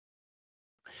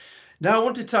 Now I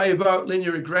want to tell you about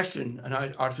linear regression and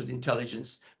artificial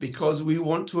intelligence because we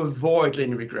want to avoid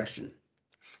linear regression.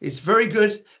 It's very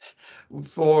good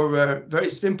for very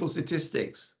simple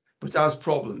statistics, but has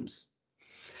problems.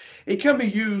 It can be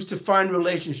used to find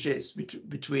relationships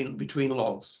between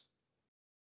logs.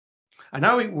 And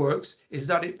how it works is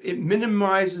that it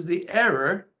minimizes the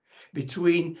error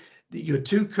between your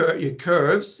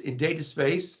curves in data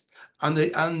space and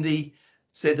the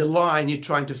say the line you're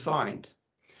trying to find.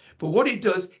 But what it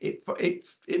does, it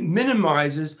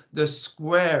minimizes the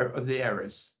square of the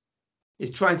errors.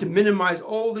 It's trying to minimize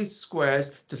all these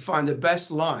squares to find the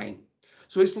best line.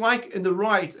 So it's like in the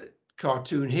right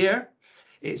cartoon here,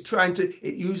 it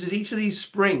uses each of these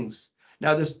springs.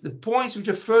 Now, the points which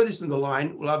are furthest in the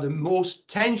line will have the most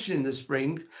tension in the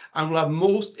spring and will have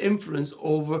most influence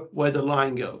over where the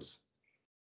line goes.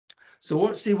 So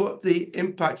let's see what the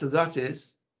impact of that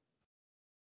is.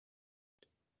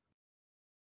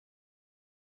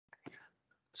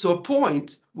 So a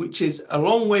point which is a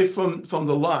long way from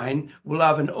the line will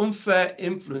have an unfair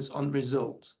influence on the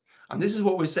result. And this is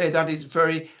what we say that is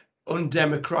very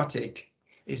undemocratic.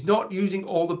 It's not using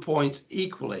all the points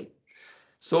equally.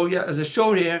 So yeah, as I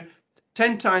showed here,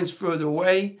 10 times further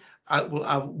away, I will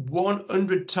have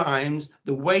 100 times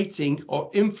the weighting or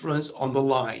influence on the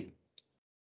line.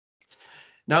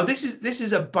 Now this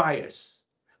is a bias,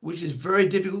 which is very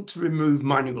difficult to remove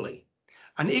manually.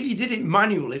 And if you did it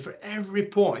manually for every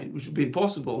point, which would be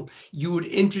impossible, you would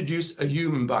introduce a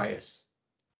human bias.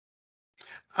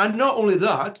 And not only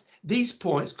that, these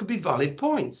points could be valid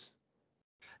points.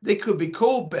 They could be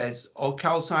cold beds or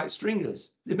calcite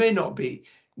stringers. They may not be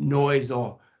noise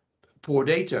or poor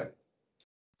data.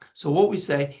 So what we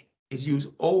say is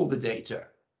use all the data.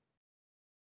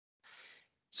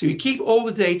 So you keep all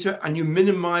the data and you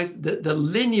minimize the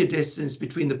linear distance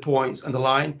between the points and the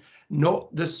line,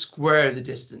 not the square of the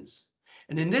distance.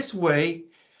 And in this way,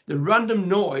 the random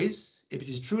noise, if it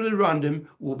is truly random,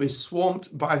 will be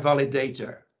swamped by valid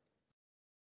data.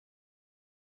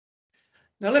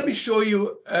 Now let me show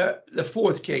you the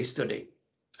fourth case study,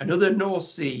 another North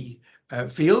Sea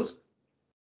field,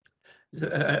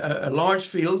 a large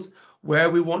field where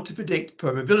we want to predict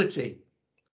permeability,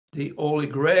 the holy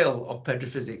grail of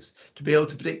petrophysics, to be able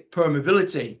to predict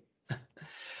permeability,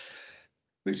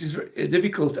 which is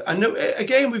difficult. And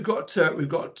again, we've got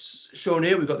shown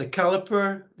here, we've got the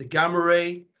caliper, the gamma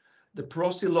ray, the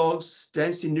porosity logs,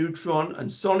 density neutron,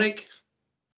 and sonic.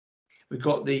 We've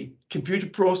got the computer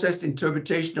processed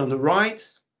interpretation on the right.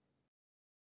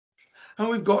 And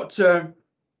we've got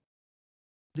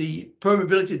the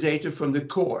permeability data from the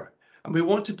core. And we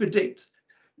want to predict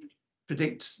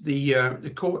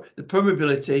the core, the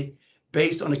permeability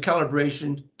based on a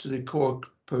calibration to the core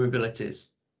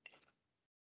permeabilities.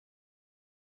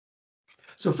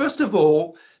 So first of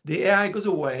all, the AI goes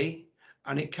away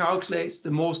and it calculates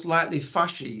the most likely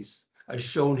facies as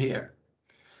shown here.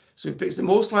 So it picks the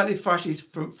most likely facies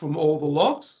from all the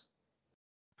logs.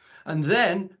 And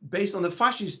then based on the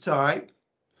facies type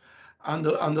and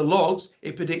the logs,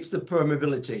 it predicts the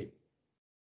permeability.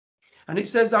 And it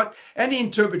says that any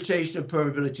interpretation of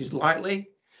permeability is likely,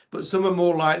 but some are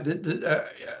more likely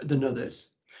than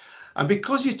others. And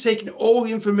because you're taking all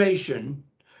the information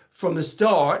from the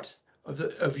start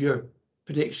of your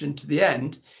prediction to the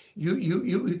end,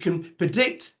 you can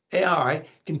predict, AI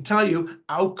can tell you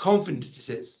how confident it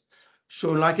is,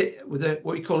 shown like it with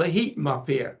what we call a heat map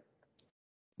here.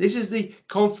 This is the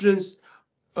confidence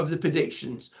of the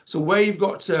predictions. So where you've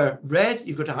got red,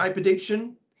 you've got a high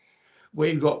prediction. Where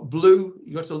you've got blue,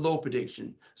 you've got a low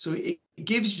prediction. So it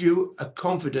gives you a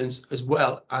confidence as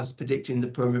well as predicting the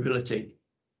permeability.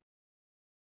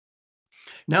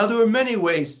 Now, there are many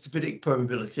ways to predict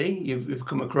permeability you've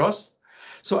come across.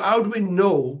 So how do we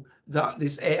know that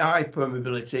this AI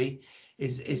permeability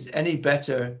is any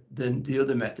better than the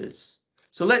other methods.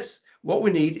 So what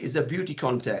we need is a beauty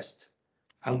contest.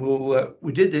 And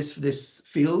we did this for this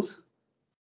field.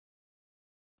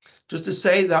 Just to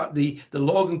say that the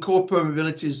log and core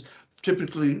permeabilities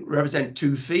typically represent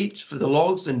 2 feet for the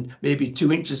logs and maybe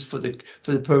 2 inches for the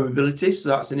permeability. So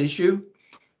that's an issue.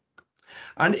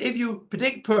 And if you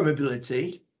predict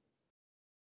permeability,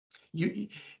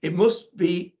 it must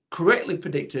be correctly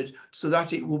predicted so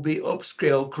that it will be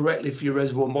upscaled correctly for your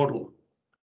reservoir model.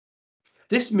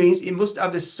 This means it must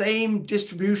have the same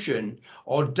distribution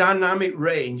or dynamic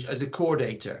range as the core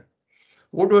data.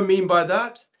 What do I mean by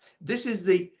that? This is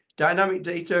the dynamic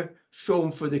data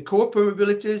shown for the core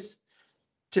permeabilities,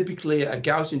 typically a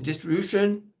Gaussian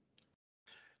distribution.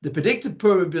 The predicted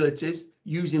permeabilities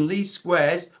using least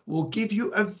squares will give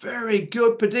you a very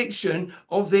good prediction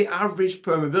of the average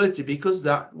permeability, because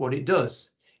that's what it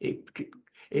does.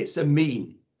 It's a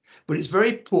mean, but it's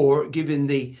very poor given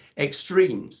the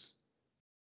extremes.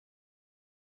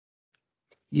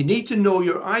 You need to know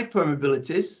your eye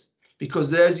permeabilities, because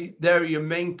they're your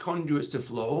main conduits to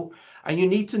flow, and you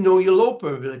need to know your low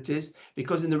permeabilities,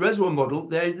 because in the reservoir model,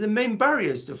 they're the main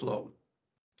barriers to flow.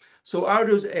 So how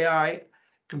does AI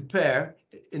compare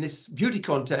in this beauty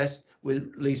contest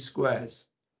with least squares?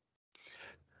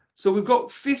 So we've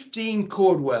got 15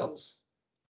 chord wells,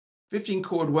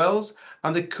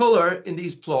 and the color in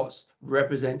these plots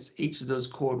represents each of those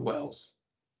chord wells.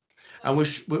 And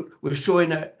we're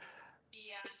showing an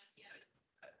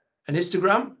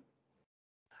histogram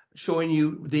showing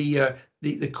you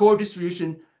the core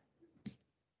distribution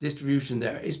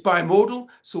there. It's bimodal,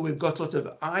 so we've got lots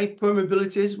of high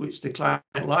permeabilities, which the client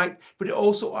liked, but it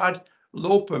also had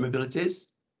low permeabilities,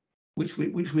 which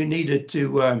we needed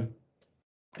to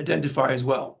identify as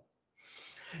well.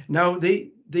 Now,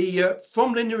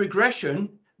 from linear regression,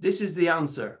 this is the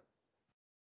answer.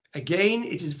 Again,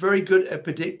 it is very good at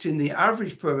predicting the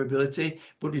average permeability,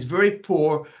 but is very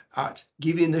poor at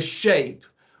giving the shape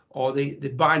or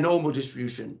the binomial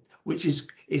distribution, which is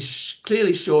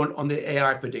clearly shown on the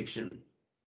AI prediction.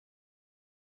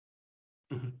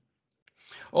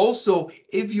 Also,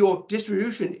 if your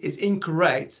distribution is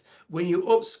incorrect, when you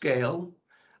upscale,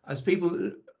 as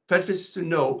petrophysicists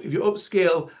know, if you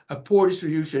upscale a poor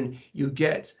distribution, you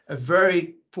get a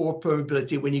very poor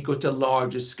permeability when you go to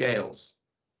larger scales.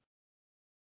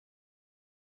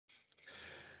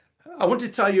 I want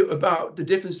to tell you about the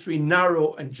difference between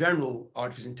narrow and general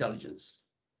artificial intelligence.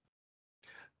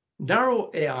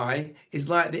 Narrow AI is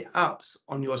like the apps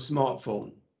on your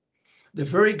smartphone. They're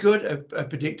very good at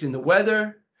predicting the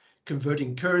weather,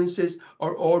 converting currencies,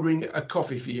 or ordering a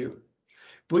coffee for you.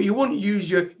 But you wouldn't use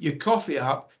your coffee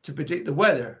app to predict the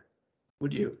weather,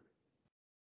 would you?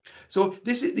 So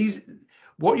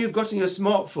what you've got on your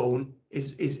smartphone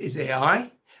is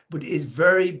AI, but it is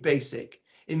very basic.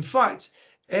 In fact,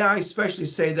 AI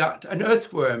specialists say that an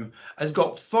earthworm has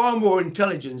got far more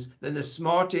intelligence than the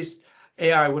smartest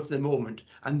AI at the moment,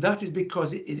 and that is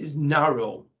because it is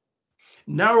narrow.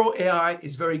 Narrow AI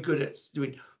is very good at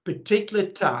doing particular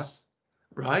tasks,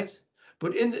 right?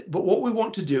 But what we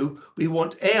want to do, we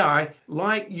want AI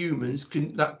like humans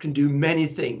that can do many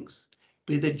things,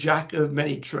 be the jack of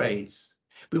many trades.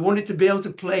 We want it to be able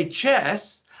to play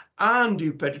chess and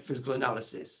do petrophysical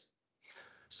analysis,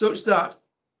 such that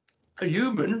a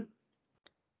human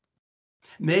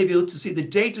may be able to see the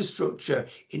data structure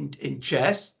in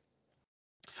chess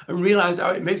and realize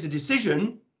how it makes a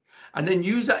decision, and then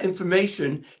use that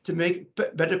information to make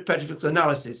better petrophysical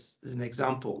analysis, as an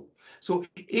example. So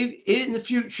if in the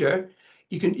future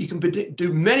you can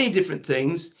do many different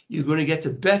things, you're going to get a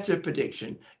better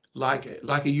prediction, like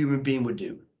a human being would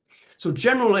do. So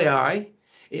general AI,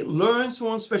 it learns from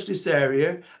one specialist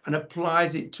area and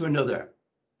applies it to another.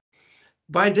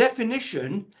 By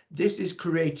definition, this is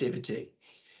creativity.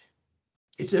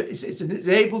 It's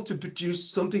able to produce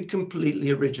something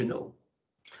completely original.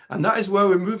 And that is where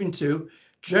we're moving to.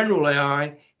 General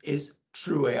AI is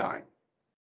true AI.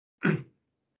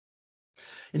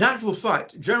 In actual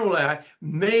fact, general AI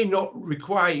may not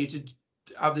require you to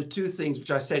have the two things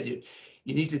which I said. You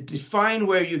need to define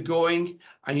where you're going,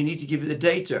 and you need to give it the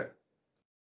data.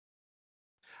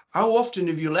 How often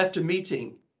have you left a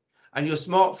meeting and your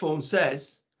smartphone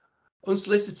says,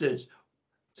 unsolicited,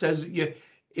 says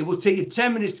it will take you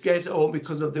 10 minutes to get home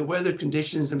because of the weather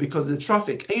conditions and because of the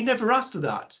traffic? And you never asked for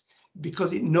that,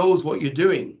 because it knows what you're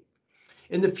doing.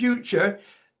 In the future,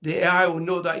 the AI will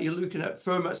know that you're looking at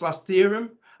Fermat's last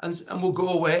theorem and will go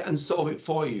away and solve it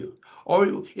for you. Or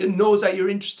it knows that you're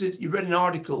interested, you read an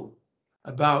article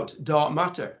about dark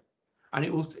matter, and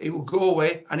it will go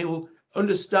away and it will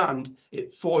understand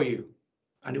it for you,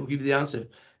 and it will give you the answer.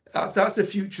 That's the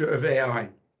future of AI.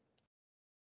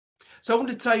 So I want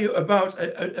to tell you about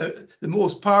the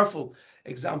most powerful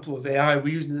example of AI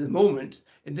we're using at the moment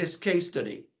in this case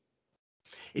study.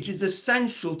 It is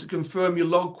essential to confirm your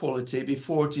log quality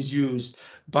before it is used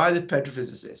by the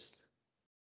petrophysicist.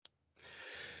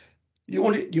 You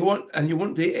want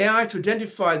the AI to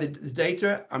identify the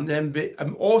data and then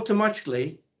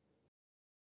automatically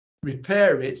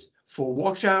repair it for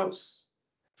washouts,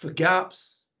 for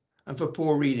gaps, and for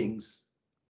poor readings.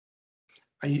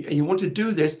 And you want to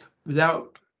do this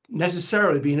without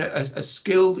necessarily being a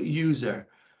skilled user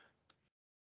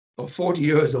of 40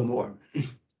 years or more.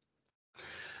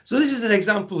 So this is an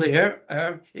example here.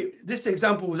 This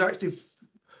example was actually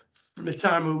from the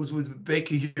time I was with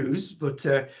Baker Hughes, but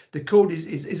the code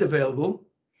is available.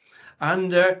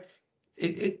 And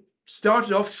it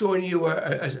started off showing you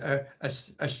a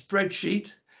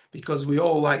spreadsheet, because we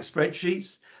all like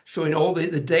spreadsheets, showing all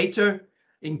the data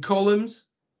in columns.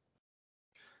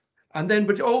 And then,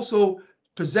 but it also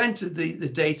presented the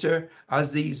data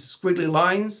as these squiggly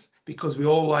lines, because we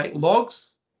all like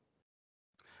logs.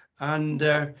 And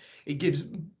we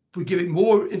give it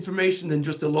more information than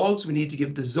just the logs. We need to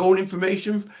give the zone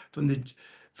information from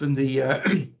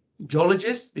the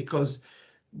geologist, because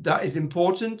that is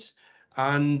important.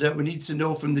 And we need to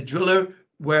know from the driller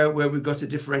where we've got a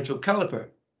differential caliper.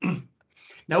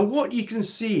 Now, what you can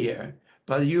see here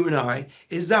by the human eye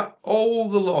is that all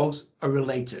the logs are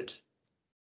related.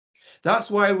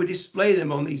 That's why we display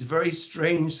them on these very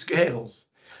strange scales,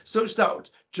 such that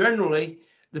generally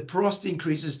the porosity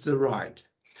increases to the right.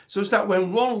 Such that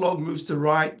when one log moves to the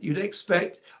right, you'd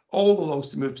expect all the logs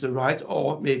to move to the right,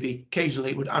 or maybe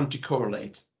occasionally it would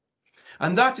anti-correlate.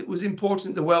 And that it was important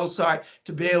at the well site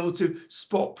to be able to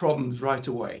spot problems right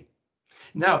away.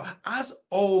 Now, as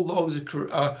all logs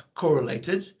are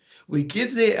correlated, we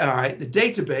give the AI the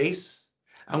database,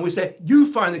 and we say, you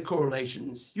find the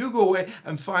correlations. You go away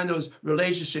and find those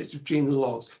relationships between the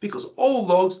logs, because all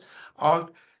logs are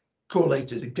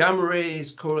correlated. The gamma ray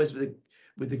is correlated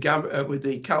with the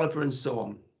caliper and so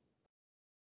on.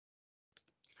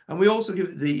 And we also give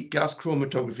it the gas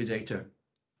chromatography data.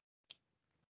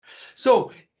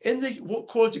 So in the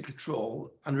quality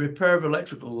control and repair of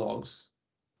electrical logs,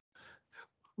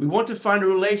 we want to find a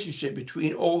relationship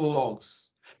between all the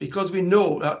logs, because we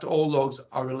know that all logs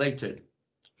are related.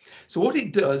 So what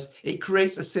it does, it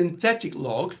creates a synthetic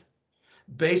log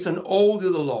based on all the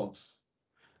other logs,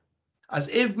 as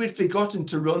if we'd forgotten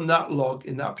to run that log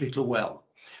in that particular well.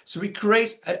 So it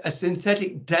creates a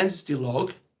synthetic density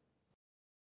log,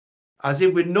 as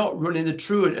if we're not running the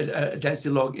true density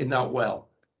log in that well.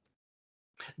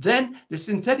 Then the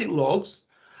synthetic logs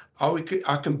are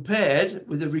compared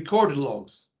with the recorded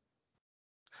logs.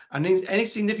 And any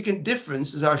significant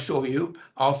differences I show you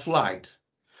are flagged.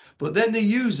 But then the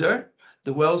user,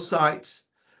 the well site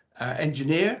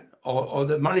engineer, or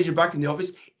the manager back in the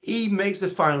office, he makes the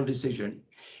final decision.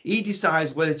 He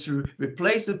decides whether to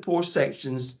replace the poor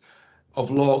sections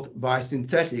of log by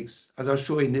synthetics, as I'll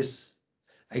show you in this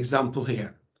example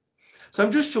here. So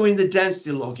I'm just showing the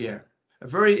density log here, a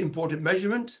very important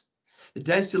measurement. The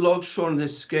density log shown on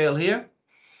this scale here,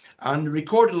 and the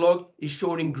recorded log is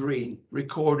shown in green,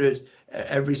 recorded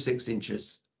every 6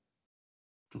 inches.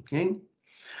 Okay,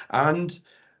 and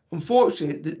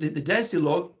unfortunately, the density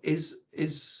log is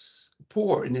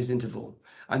poor in this interval,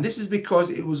 and this is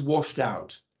because it was washed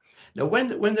out. Now, when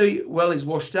the well is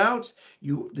washed out,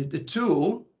 the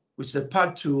tool, which is a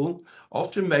pad tool,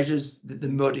 often measures the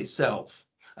mud itself.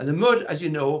 And the mud, as you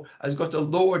know, has got a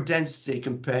lower density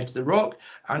compared to the rock,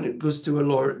 and it goes to a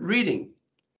lower reading.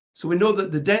 So we know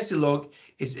that the density log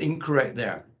is incorrect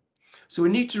there. So we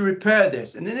need to repair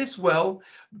this. And in this well,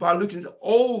 by looking at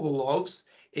all the logs,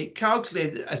 it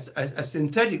calculated a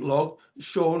synthetic log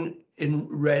shown in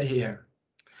red here.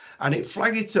 And it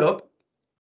flagged it up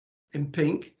in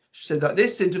pink, said that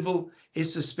this interval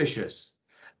is suspicious.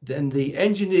 Then the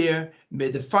engineer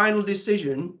made the final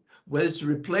decision whether to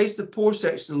replace the poor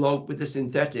section log with the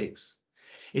synthetics.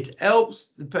 It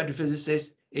helps the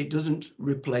petrophysicist, it doesn't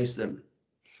replace them.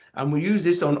 And we use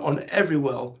this on every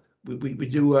well. We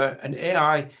do an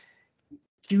AI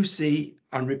QC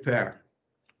and repair.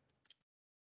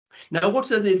 Now,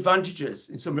 what are the advantages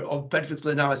in some of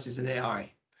petrophysical analysis in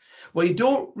AI? Well, you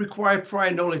don't require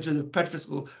prior knowledge of the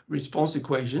petrophysical response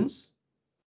equations.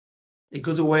 It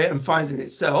goes away and finds them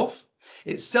itself.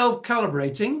 It's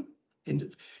self-calibrating.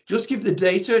 Just give the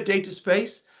data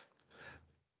space,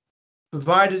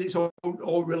 provided it's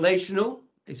all relational,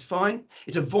 it's fine.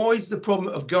 It avoids the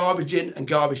problem of garbage in and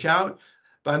garbage out,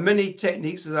 by many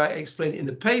techniques, as I explained in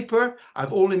the paper.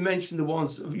 I've only mentioned the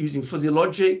ones of using fuzzy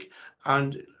logic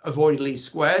and avoiding least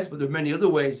squares, but there are many other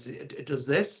ways it does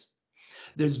this.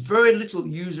 There's very little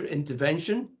user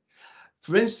intervention.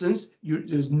 For instance,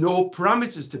 there's no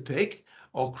parameters to pick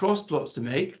or cross plots to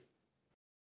make.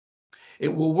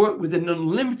 It will work with an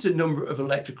unlimited number of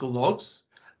electrical logs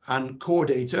and core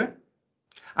data,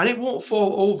 and it won't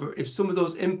fall over if some of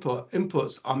those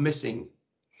inputs are missing.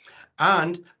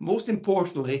 And most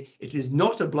importantly, it is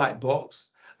not a black box,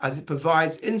 as it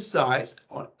provides insights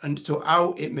into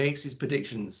how it makes its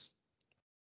predictions.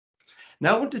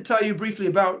 Now I want to tell you briefly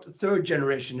about third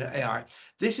generation AI.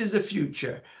 This is the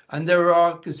future, and there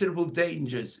are considerable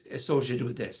dangers associated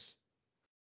with this.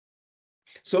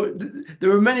 So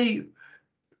there are many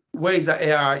ways that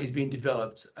AI is being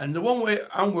developed, and the one way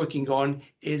I'm working on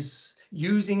is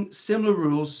using similar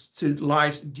rules to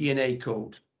life's DNA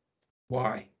code.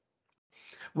 Why?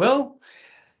 Well,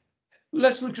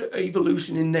 let's look at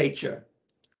evolution in nature.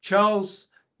 Charles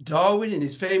Darwin, in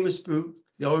his famous book,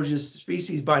 The Origin of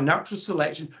Species by Natural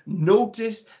Selection,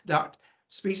 noticed that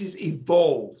species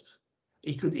evolved.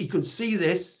 He could see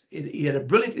this. He had a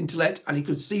brilliant intellect and he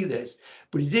could see this,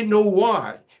 but he didn't know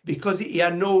why, because he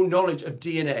had no knowledge of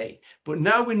DNA. But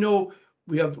now we know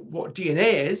we have what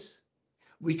DNA is.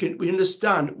 We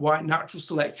understand why natural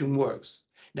selection works.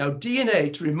 Now,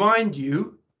 DNA, to remind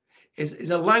you,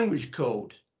 is a language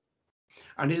code,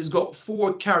 and it has got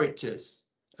 4 characters,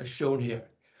 as shown here.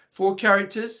 4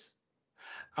 characters,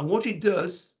 and what it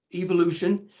does,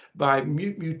 evolution, by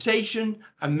mutation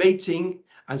and mating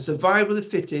and survival of the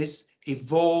fittest,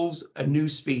 evolves a new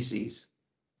species.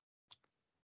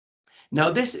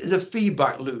 Now, this is a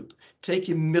feedback loop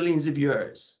taking millions of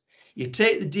years. You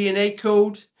take the DNA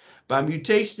code, by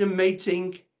mutation and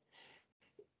mating,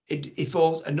 it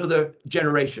evolves another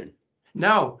generation.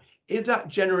 Now, if that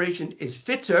generation is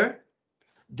fitter,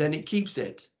 then it keeps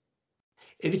it.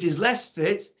 If it is less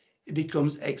fit, it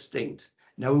becomes extinct.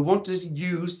 Now, we want to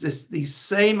use these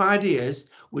same ideas,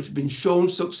 which have been shown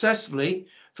successfully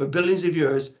for billions of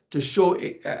years, to show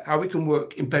how it can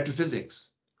work in petrophysics.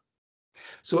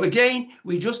 So again,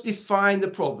 we just define the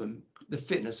problem, the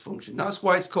fitness function. That's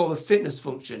why it's called a fitness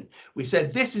function. We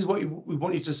said this is what we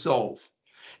want you to solve.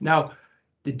 Now,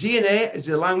 the DNA is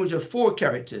a language of 4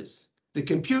 characters. The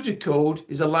computer code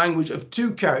is a language of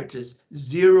 2 characters,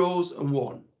 0s and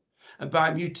 1. And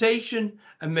by mutation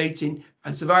and mating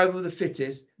and survival of the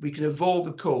fittest, we can evolve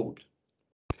the code.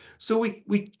 So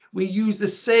we use the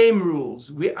same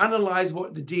rules. We analyze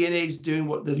what the DNA is doing,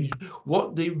 what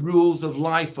the rules of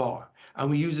life are, and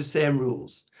we use the same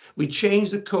rules. We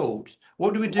change the code.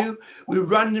 What do? We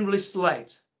randomly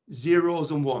select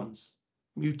 0s and 1s,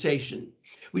 mutation.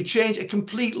 We change a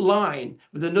complete line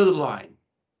with another line.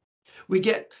 We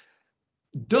get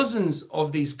dozens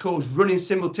of these codes running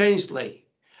simultaneously.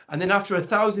 And then after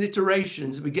 1,000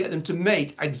 iterations, we get them to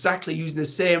mate exactly using the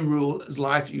same rule as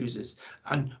life uses.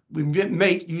 And we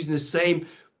mate using the same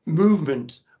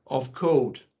movement of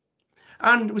code.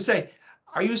 And we say,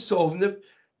 are you solving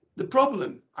the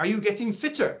problem? Are you getting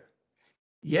fitter?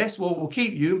 Yes, well, we'll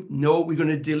keep you. No, we're going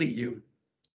to delete you.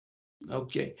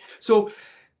 Okay, so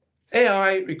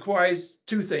AI requires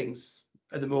 2 things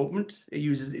at the moment. It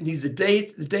needs the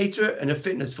data and a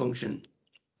fitness function.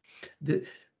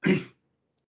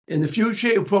 In the future,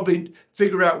 it'll probably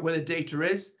figure out where the data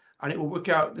is, and it will work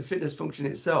out the fitness function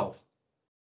itself.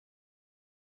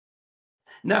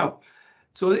 Now,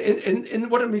 so in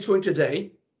what I'm showing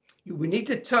today, we need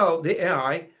to tell the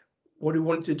AI what we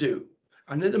want to do.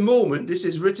 And at the moment, this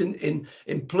is written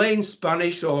in plain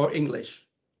Spanish or English.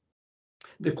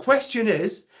 The question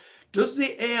is, does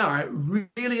the AI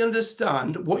really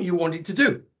understand what you want it to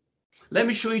do? Let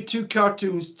me show you 2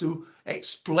 cartoons to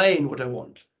explain what I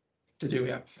want to do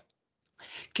here.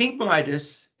 King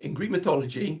Midas in Greek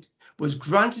mythology was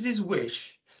granted his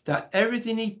wish that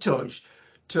everything he touched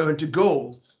turned to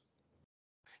gold.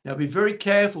 Now be very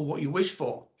careful what you wish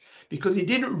for, because he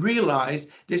didn't realize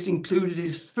this included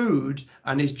his food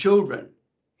and his children.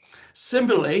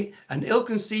 Similarly, an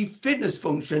ill-conceived fitness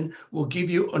function will give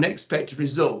you unexpected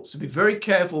results. So be very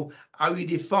careful how you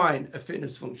define a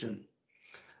fitness function.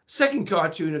 Second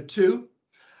cartoon of 2,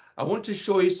 I want to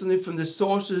show you something from The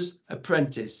Sorcerer's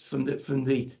Apprentice, from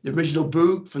the original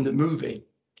book, from the movie.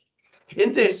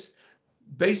 In this,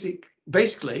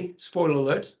 basically, spoiler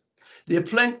alert, the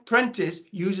apprentice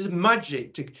uses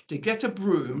magic to get a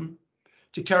broom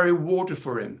to carry water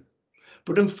for him.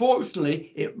 But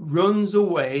unfortunately, it runs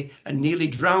away and nearly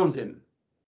drowns him.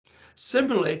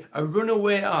 Similarly, a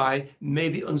runaway AI may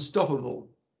be unstoppable.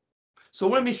 So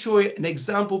let me show you an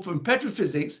example from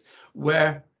petrophysics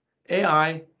where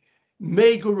AI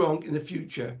may go wrong in the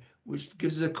future, which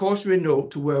gives us a cautionary note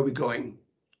to where we're going.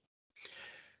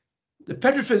 The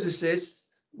petrophysicist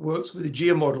works with a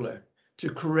geomodeler to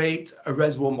create a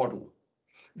reservoir model.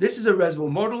 This is a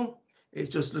reservoir model. It's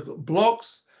just look at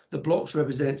blocks. The blocks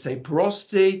represent, say,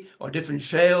 porosity or different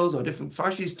shales or different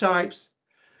facies types.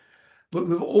 But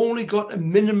we've only got a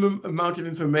minimum amount of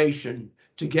information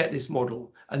to get this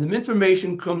model. And the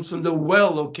information comes from the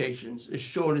well locations, as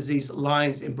shown as these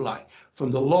lines in black,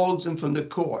 from the logs and from the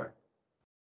core.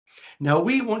 Now,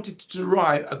 we wanted to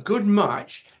derive a good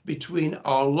match between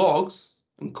our logs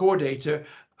and core data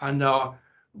and our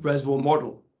reservoir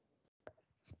model.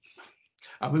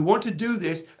 And we want to do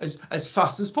this as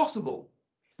fast as possible.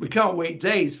 We can't wait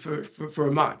days for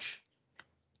a match.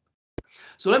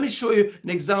 So let me show you an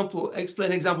example,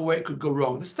 explain an example where it could go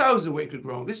wrong. There's thousands of ways it could go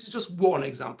wrong. This is just one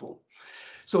example.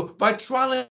 So by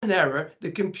trial and error,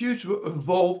 the computer will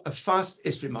evolve a fast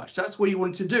history match. That's what you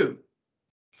want to do.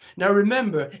 Now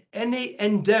remember, any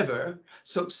endeavor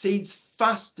succeeds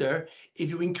faster if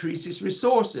you increase its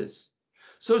resources.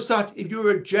 So that if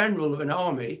you're a general of an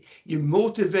army, you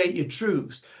motivate your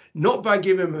troops, not by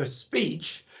giving them a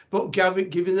speech, but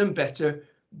giving them better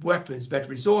weapons, better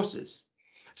resources.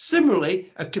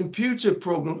 Similarly, a computer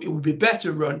program, it will be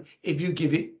better run if you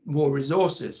give it more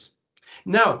resources.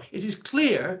 Now, it is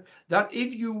clear that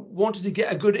if you wanted to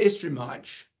get a good history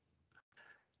match,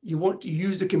 you want to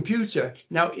use the computer.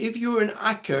 Now, if you're an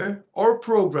hacker or a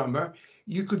programmer,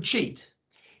 you could cheat.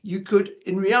 You could,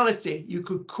 in reality, you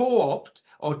could co-opt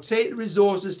or take the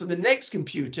resources from the next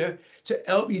computer to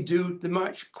help you do the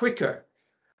match quicker,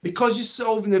 because you're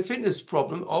solving the fitness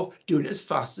problem of doing it as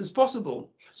fast as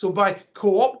possible. So by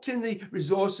co-opting the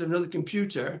resources of another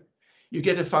computer, you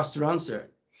get a faster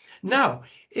answer. Now,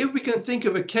 if we can think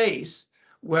of a case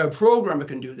where a programmer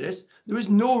can do this, there is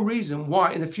no reason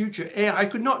why in the future AI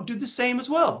could not do the same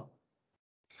as well.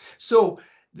 So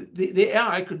the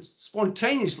AI could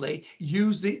spontaneously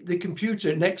use the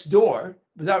computer next door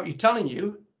without you telling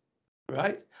you,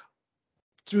 right?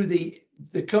 Through the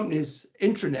company's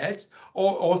intranet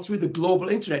or through the global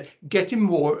internet, getting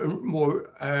more and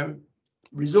more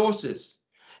resources.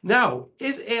 Now,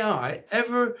 if AI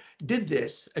ever did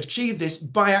this, achieved this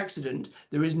by accident,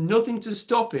 there is nothing to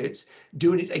stop it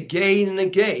doing it again and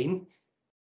again,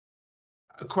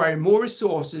 acquiring more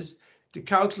resources to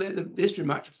calculate the history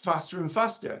match faster and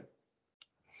faster.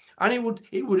 And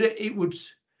it would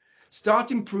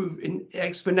start improving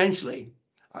exponentially,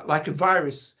 like a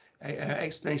virus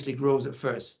exponentially grows at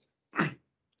first.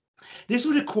 This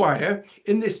would require,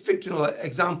 in this fictional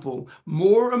example,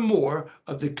 more and more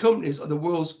of the companies of the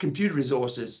world's computer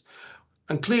resources.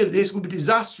 And clearly this would be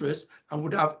disastrous and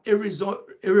would have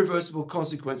irreversible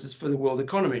consequences for the world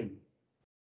economy.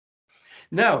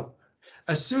 Now,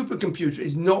 a supercomputer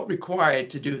is not required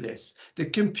to do this. The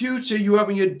computer you have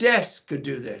on your desk could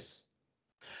do this.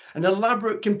 An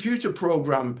elaborate computer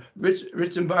program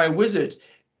written by a wizard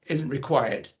isn't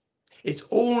required. It's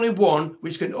only one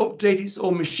which can update its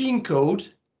own machine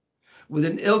code with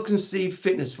an ill-conceived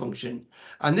fitness function.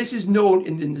 And this is known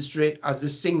in the industry as the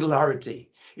singularity.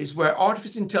 It's where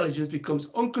artificial intelligence becomes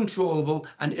uncontrollable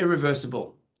and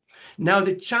irreversible. Now,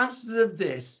 the chances of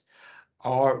this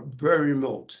are very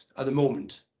remote at the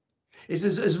moment. It's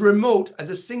as remote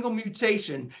as a single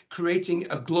mutation creating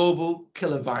a global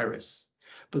killer virus.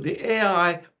 But the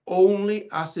AI only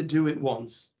has to do it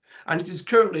once. And it is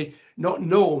currently not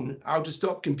known how to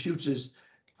stop computers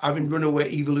having runaway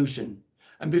evolution.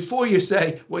 And before you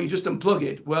say, well, you just unplug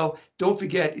it, well, don't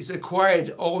forget it's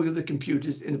acquired all the other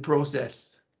computers in the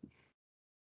process.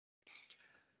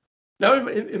 Now,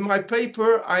 in my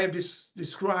paper, I have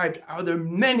described how there are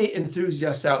many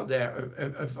enthusiasts out there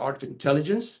of artificial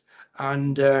intelligence.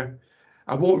 And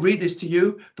I won't read this to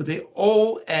you, but they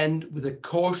all end with a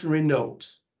cautionary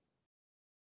note.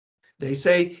 They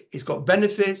say it's got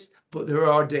benefits, but there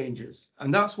are dangers.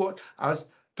 And that's what, as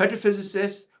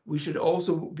petrophysicists, we should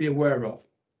also be aware of.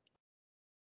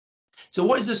 So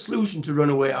what is the solution to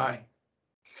runaway AI?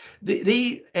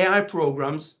 The AI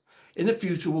programs in the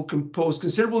future will pose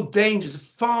considerable dangers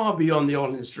far beyond the oil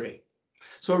industry.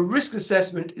 So a risk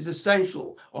assessment is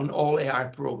essential on all AI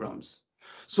programs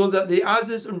so that the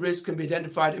hazards and risks can be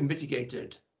identified and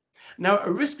mitigated. Now,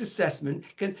 a risk assessment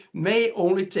may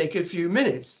only take a few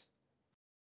minutes.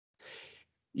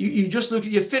 You just look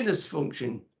at your fitness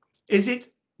function. Is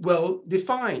it well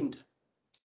defined?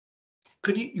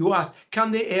 You ask,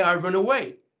 can the AI run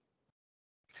away?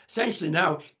 Essentially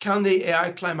now, can the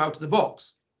AI climb out of the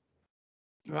box?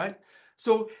 Right?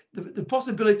 So the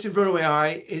possibility of runaway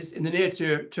AI is in the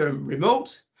near term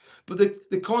remote, but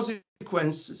the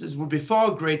consequences would be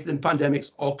far greater than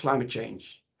pandemics or climate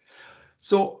change.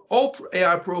 So all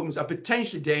AI programs are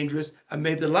potentially dangerous and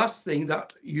maybe the last thing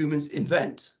that humans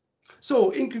invent.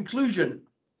 So in conclusion,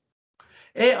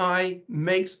 AI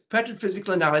makes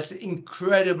petrophysical analysis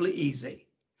incredibly easy,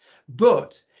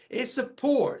 but it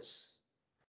supports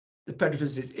the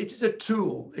petrophysics. It is a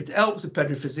tool. It helps the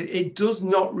petrophysics. It does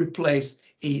not replace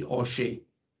he or she.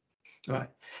 Right.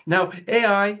 Now,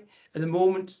 AI at the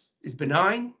moment is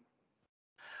benign,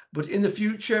 but in the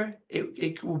future,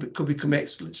 it could become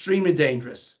extremely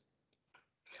dangerous.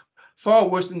 Far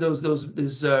worse than those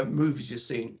movies you've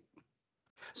seen.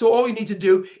 So all you need to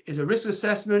do is a risk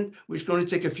assessment, which can only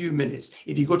take a few minutes.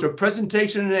 If you go to a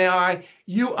presentation in AI,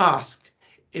 you ask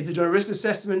if they've done a risk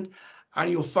assessment,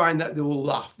 and you'll find that they will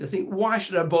laugh. They think, why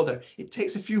should I bother? It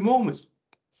takes a few moments,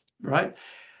 right?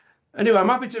 Anyway, I'm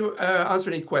happy to answer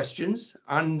any questions.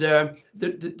 And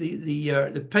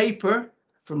the paper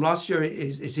from last year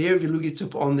is here if you look it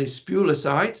up on the SPWLA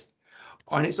site.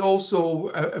 And it's also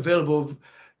available,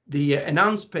 the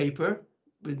enhanced paper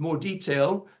with more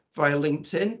detail via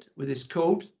LinkedIn with this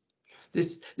code.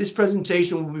 This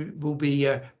presentation will be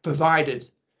provided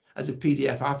as a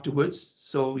PDF afterwards,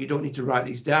 so you don't need to write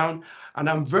these down. And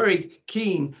I'm very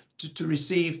keen to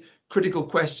receive critical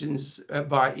questions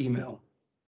by email.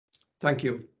 Thank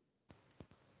you.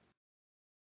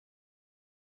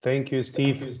 Thank you,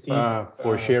 Steve,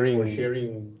 for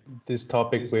sharing this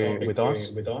topic with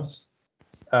us.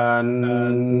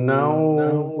 And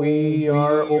now we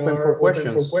are open for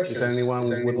questions. Is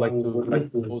anyone would like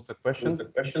to pose a question?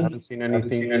 I haven't seen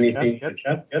anything in the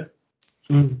chat yet.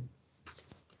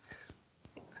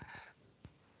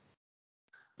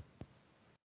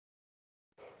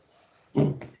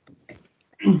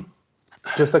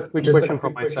 Just a quick question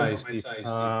from my side, Steve.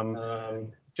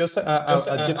 Just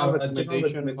a general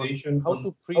recommendation on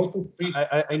how to treat.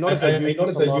 I noticed that you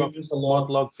use a lot of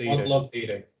log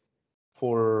data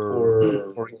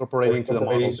for incorporating into the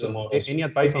model. So any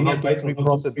advice on how to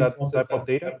pre-process that type of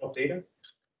data?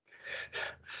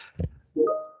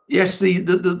 Yes, the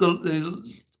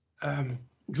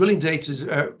drilling data is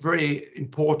very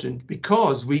important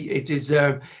because it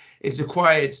is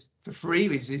acquired for free.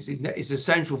 It's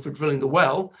essential for drilling the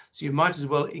well, so you might as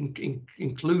well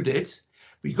include it.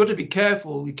 But you've got to be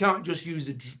careful. You can't just use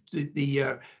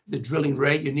the drilling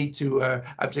rate. You need to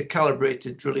have to calibrate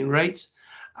the drilling rate.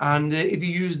 And if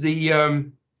you use the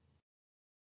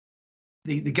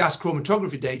gas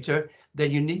chromatography data, then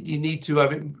you need to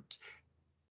have it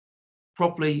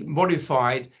properly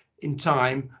modified in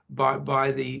time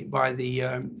by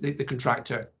the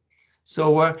contractor.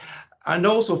 So and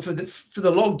also for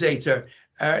the log data,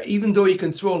 even though you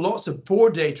can throw lots of poor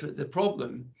data at the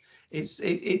problem, it's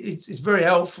very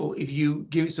helpful if you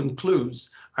give it some clues,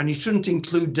 and you shouldn't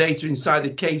include data inside the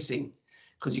casing,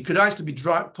 because you could actually be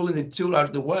pulling the tool out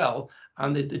of the well,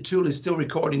 and the tool is still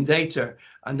recording data,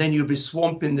 and then you'll be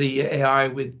swamping the AI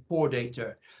with poor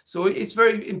data. So it's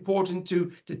very important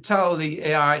to tell the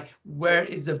AI where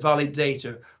is the valid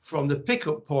data from the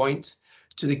pickup point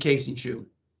to the casing tube.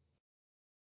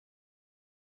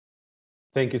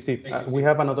 Thank you, Steve. We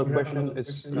have another question.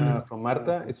 It's from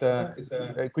Marta.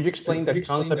 Could you explain the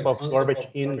concept of garbage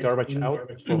in, garbage out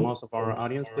for most of our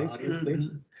audience, please?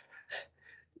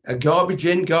 Garbage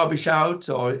in, garbage out,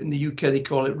 or in the UK they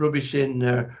call it rubbish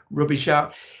in, rubbish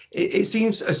out. It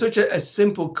seems such a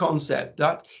simple concept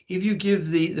that if you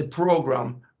give the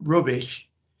program rubbish,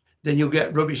 then you'll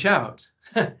get rubbish out.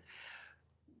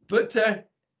 But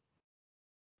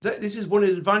this is one of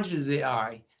the advantages of the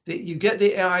AI, that you get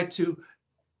the AI to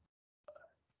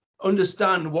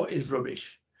understand what is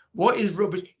rubbish. What is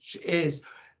rubbish is,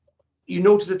 you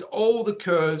notice that all the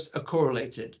curves are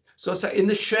correlated. So in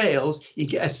the shales, you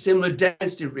get a similar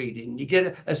density reading, you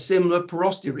get a similar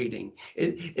porosity reading.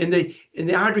 In the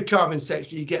hydrocarbon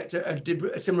section, you get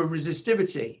a similar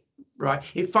resistivity, right?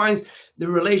 It finds the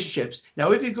relationships.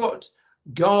 Now, if you've got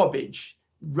garbage,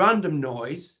 random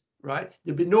noise, right,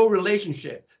 there'll be no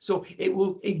relationship. So it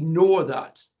will ignore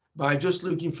that by just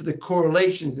looking for the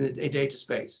correlations in a data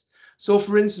space. So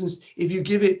for instance, if you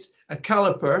give it a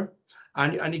caliper,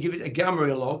 and you give it a gamma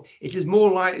ray log, it is more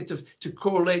likely to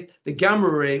correlate the gamma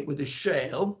ray with the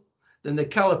shale than the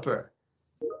caliper,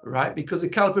 right? Because the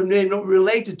caliper may not be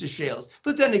related to shales,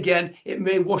 but then again, it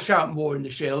may wash out more in the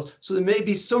shales, so there may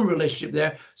be some relationship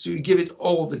there, so you give it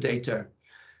all the data.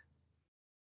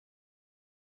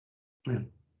 Yeah.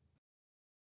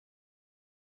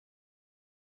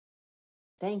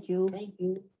 Thank you.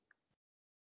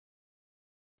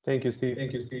 Thank you, Steve.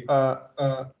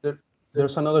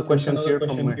 There's another question here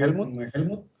from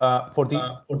Helmut. For the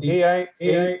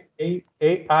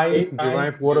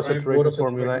AI-derived water saturation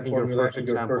formula in your first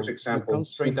example, you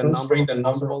constrain the number of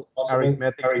possible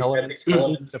arithmetic elements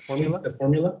into the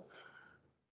formula?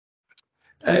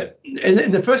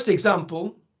 In the first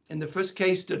example, in the first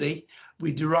case study,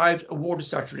 we derived a water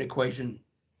saturation equation.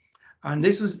 And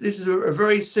this is a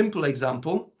very simple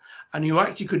example. And you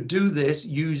actually could do this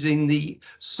using the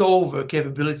solver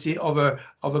capability of a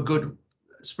good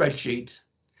spreadsheet.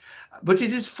 But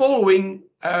it is following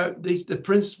the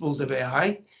principles of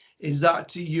AI, is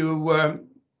that you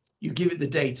give it the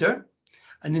data.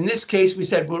 And in this case, we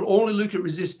said we'll only look at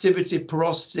resistivity,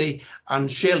 porosity, and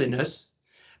shaliness,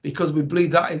 because we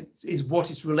believe that is what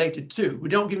it's related to. We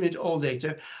don't give it all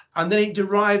data. And then it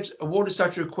derives a water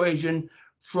saturation equation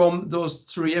from those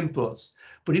three inputs.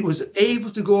 But it was able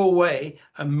to go away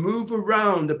and move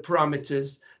around the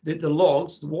parameters, the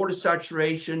logs, the water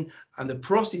saturation, and the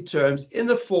porosity terms in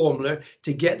the formula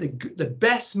to get the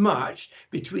best match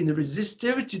between the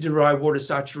resistivity-derived water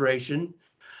saturation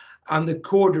and the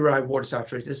core-derived water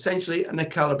saturation, essentially a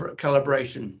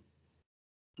calibration.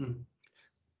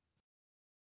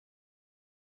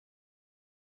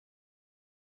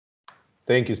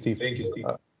 Thank you, Steve.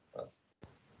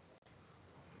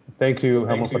 Thank you,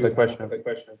 Helmut, for the question.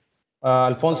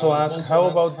 Alfonso asked, how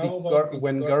about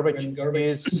when garbage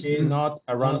is not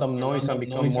a random noise and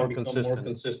become more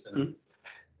consistent?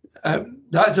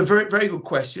 That's a very, very good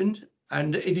question.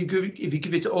 And if you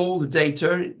give it all the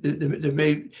data, there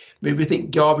may we think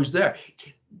garbage there.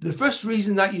 The first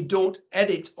reason that you don't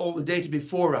edit all the data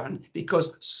beforehand,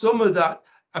 because some of that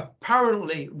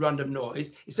apparently random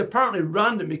noise, it's apparently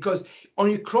random because on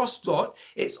your cross plot,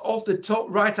 it's off the top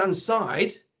right-hand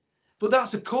side. But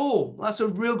that's a call. That's a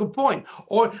real good point.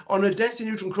 Or on a density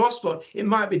neutron cross plot, it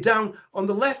might be down on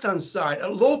the left-hand side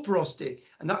at low porosity,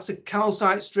 and that's a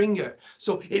calcite stringer.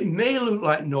 So it may look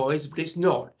like noise, but it's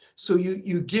not. So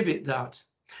you give it that.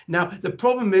 Now, the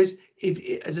problem is,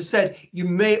 as I said, you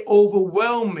may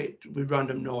overwhelm it with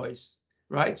random noise,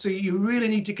 right? So you really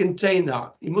need to contain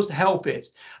that. You must help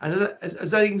it. And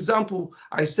as an example,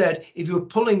 I said, if you were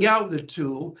pulling out the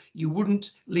tool, you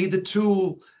wouldn't leave the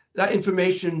tool, that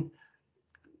information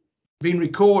being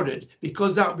recorded,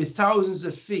 because that would be thousands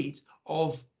of feet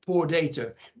of poor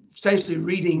data, essentially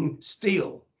reading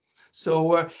steel.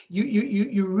 So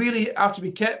you really have to be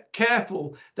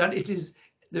careful that it is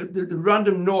the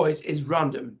random noise is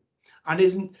random and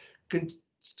isn't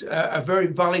a very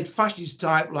valid fascist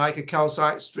type like a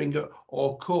calcite stringer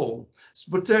or coal.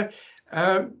 But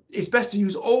it's best to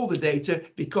use all the data,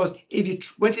 because if you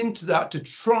went into that to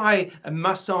try and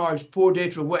massage poor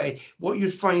data away, what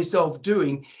you'd find yourself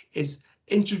doing is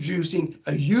introducing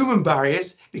a human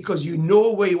bias, because you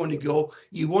know where you want to go,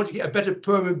 you want to get a better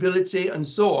permeability and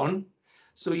so on.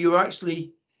 So you're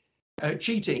actually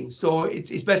cheating. So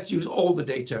it's best to use all the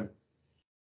data.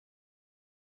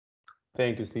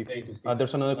 Thank you, Steve.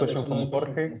 There's another question from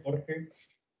Jorge.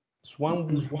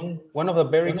 One of the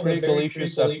very critical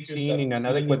issues I've seen in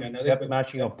inadequate depth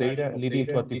matching of data, leading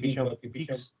to artificial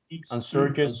peaks and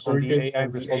surges on the AI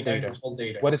result data.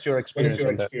 What is your experience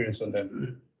on that?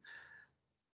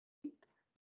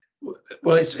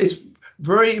 Well, it's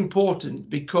very important,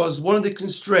 because one of the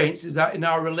constraints is that in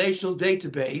our relational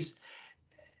database,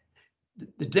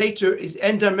 the data is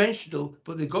n-dimensional,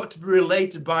 but they've got to be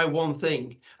related by one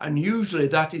thing, and usually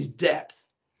that is depth.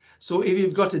 So if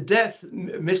you've got a depth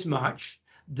mismatch,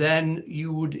 then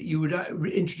you would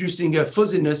introducing a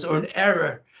fuzziness or an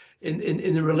error in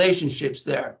the relationships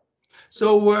there.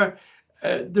 So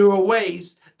there are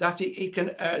ways that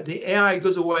the AI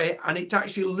goes away and it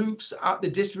actually looks at the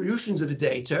distributions of the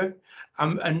data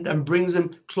and brings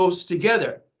them close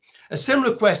together. A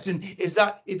similar question is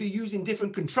that if you're using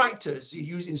different contractors, you're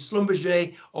using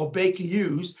Schlumberger or Baker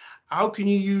Hughes, how can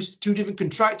you use two different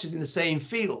contractors in the same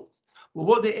field? Well,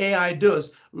 what the AI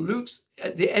does, looks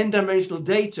at the n-dimensional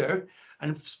data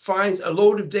and finds a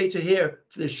load of data here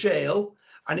for the shale,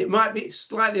 and it might be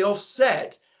slightly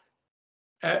offset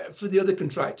for the other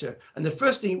contractor. And the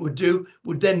first thing it would do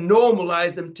would then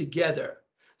normalize them together.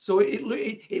 So it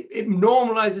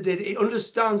normalizes the data. It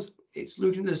understands it's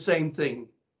looking at the same thing.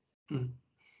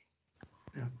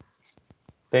 Yeah.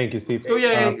 Thank you, Steve. So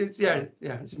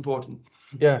it's important.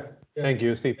 Yeah. Thank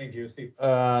you, Steve.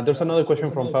 There's another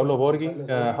question from Pablo Borghi.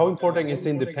 How important is the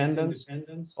independence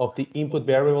of the input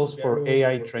variables for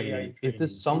AI training? Is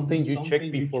this something you check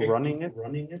before running it?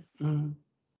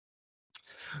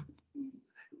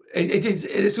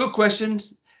 It's a good question.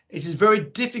 It is very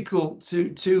difficult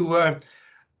to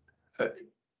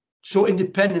show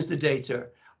independence of the data.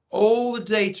 All the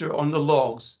data on the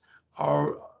logs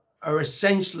are are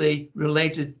essentially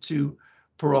related to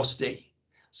porosity.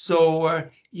 So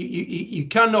you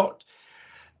cannot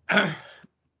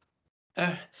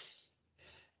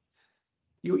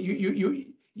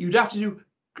you'd have to do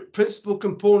principal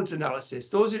component analysis.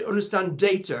 Those who understand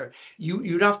data,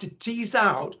 you'd have to tease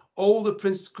out all the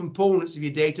principal components of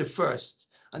your data first.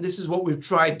 And this is what we've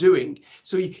tried doing.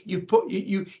 So you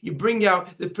bring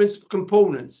out the principal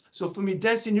components. So from your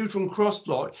density neutron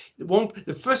crossplot,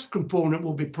 the first component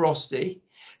will be porosity.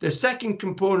 The second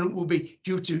component will be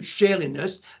due to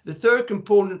shaliness. The third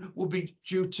component will be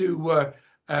due to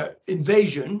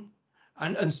invasion,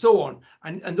 and so on.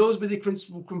 And those were the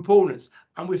principal components.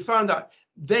 And we found that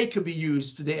they could be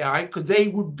used for the AI because they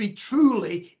would be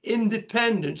truly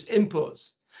independent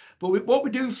inputs. But what we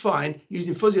do find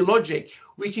using fuzzy logic,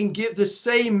 we can give the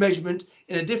same measurement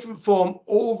in a different form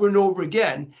over and over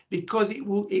again because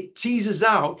it teases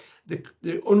out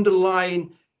the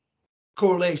underlying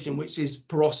correlation, which is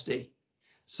porosity.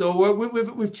 So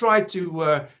we've tried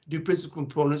to do principal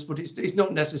components, but it's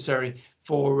not necessary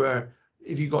for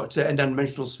if you've got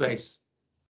n-dimensional space.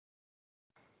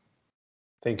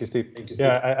 Thank you, Steve.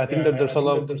 Yeah, I think that there's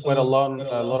quite a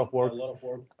lot of work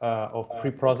of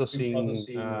pre-processing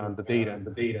the data,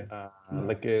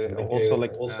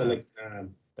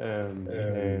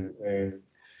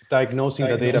 diagnosing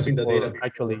the data before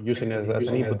actually using it as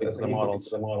an input into the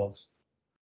models.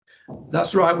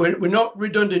 That's right. We're not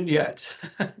redundant yet.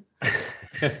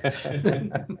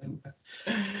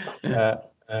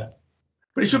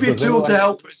 But it should be a tool to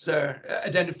help us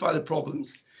identify the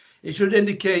problems. It should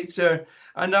indicate,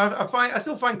 and I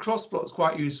still find crossplots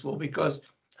quite useful because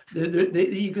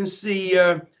you can see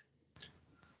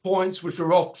points which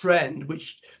are off trend,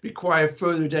 which require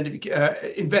further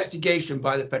investigation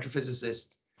by the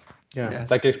petrophysicist. Yeah,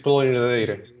 like exploring the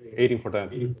data, aiding for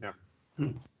that. Yeah.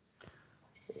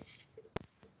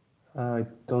 I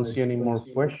don't see any more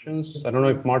questions. I don't know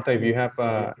if Marta, if you have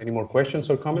any more questions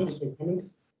or comments.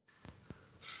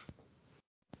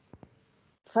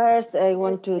 First, I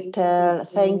want to tell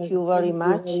thank you very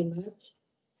much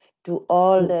to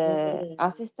all the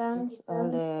assistants,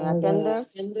 all the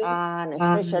attenders, and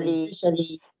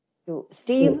especially to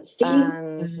Steve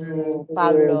and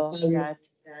Pablo that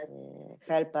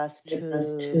help us to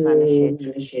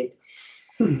manage it.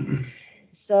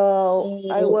 So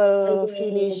I will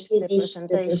finish the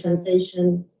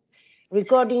presentation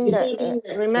recording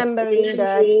remembering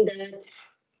that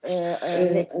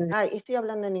estoy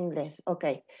hablando en inglés, ok.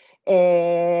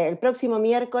 El próximo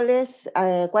miércoles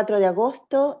 4 de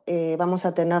agosto vamos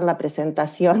a tener la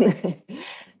presentación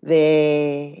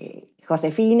de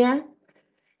Josefina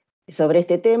sobre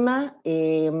este tema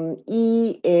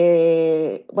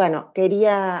bueno,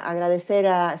 quería agradecer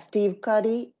a Steve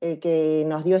Cuddy que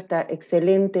nos dio esta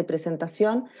excelente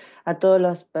presentación, a todas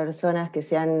las personas que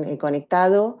se han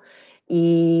conectado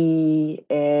y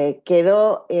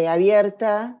quedó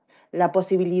abierta la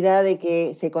posibilidad de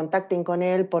que se contacten con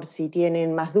él por si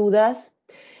tienen más dudas.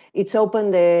 It's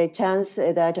open the chance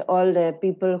that all the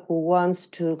people who wants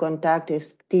to contact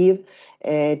Steve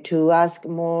to ask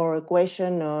more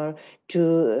question or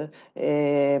to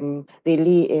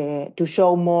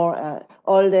show more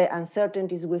all the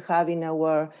uncertainties we have in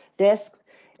our desks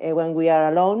when we are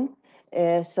alone.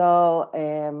 So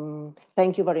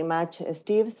thank you very much,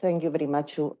 Steve. Thank you very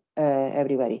much to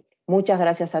everybody. Muchas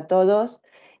gracias a todos.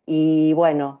 Y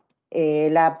bueno,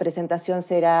 la presentación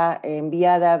será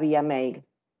enviada vía mail.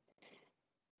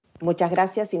 Muchas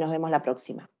gracias y nos vemos la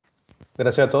próxima.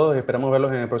 Gracias a todos. Esperamos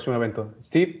verlos en el próximo evento.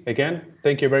 Steve, again,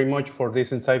 thank you very much for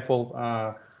this insightful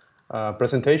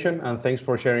presentation and thanks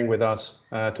for sharing with us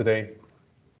today.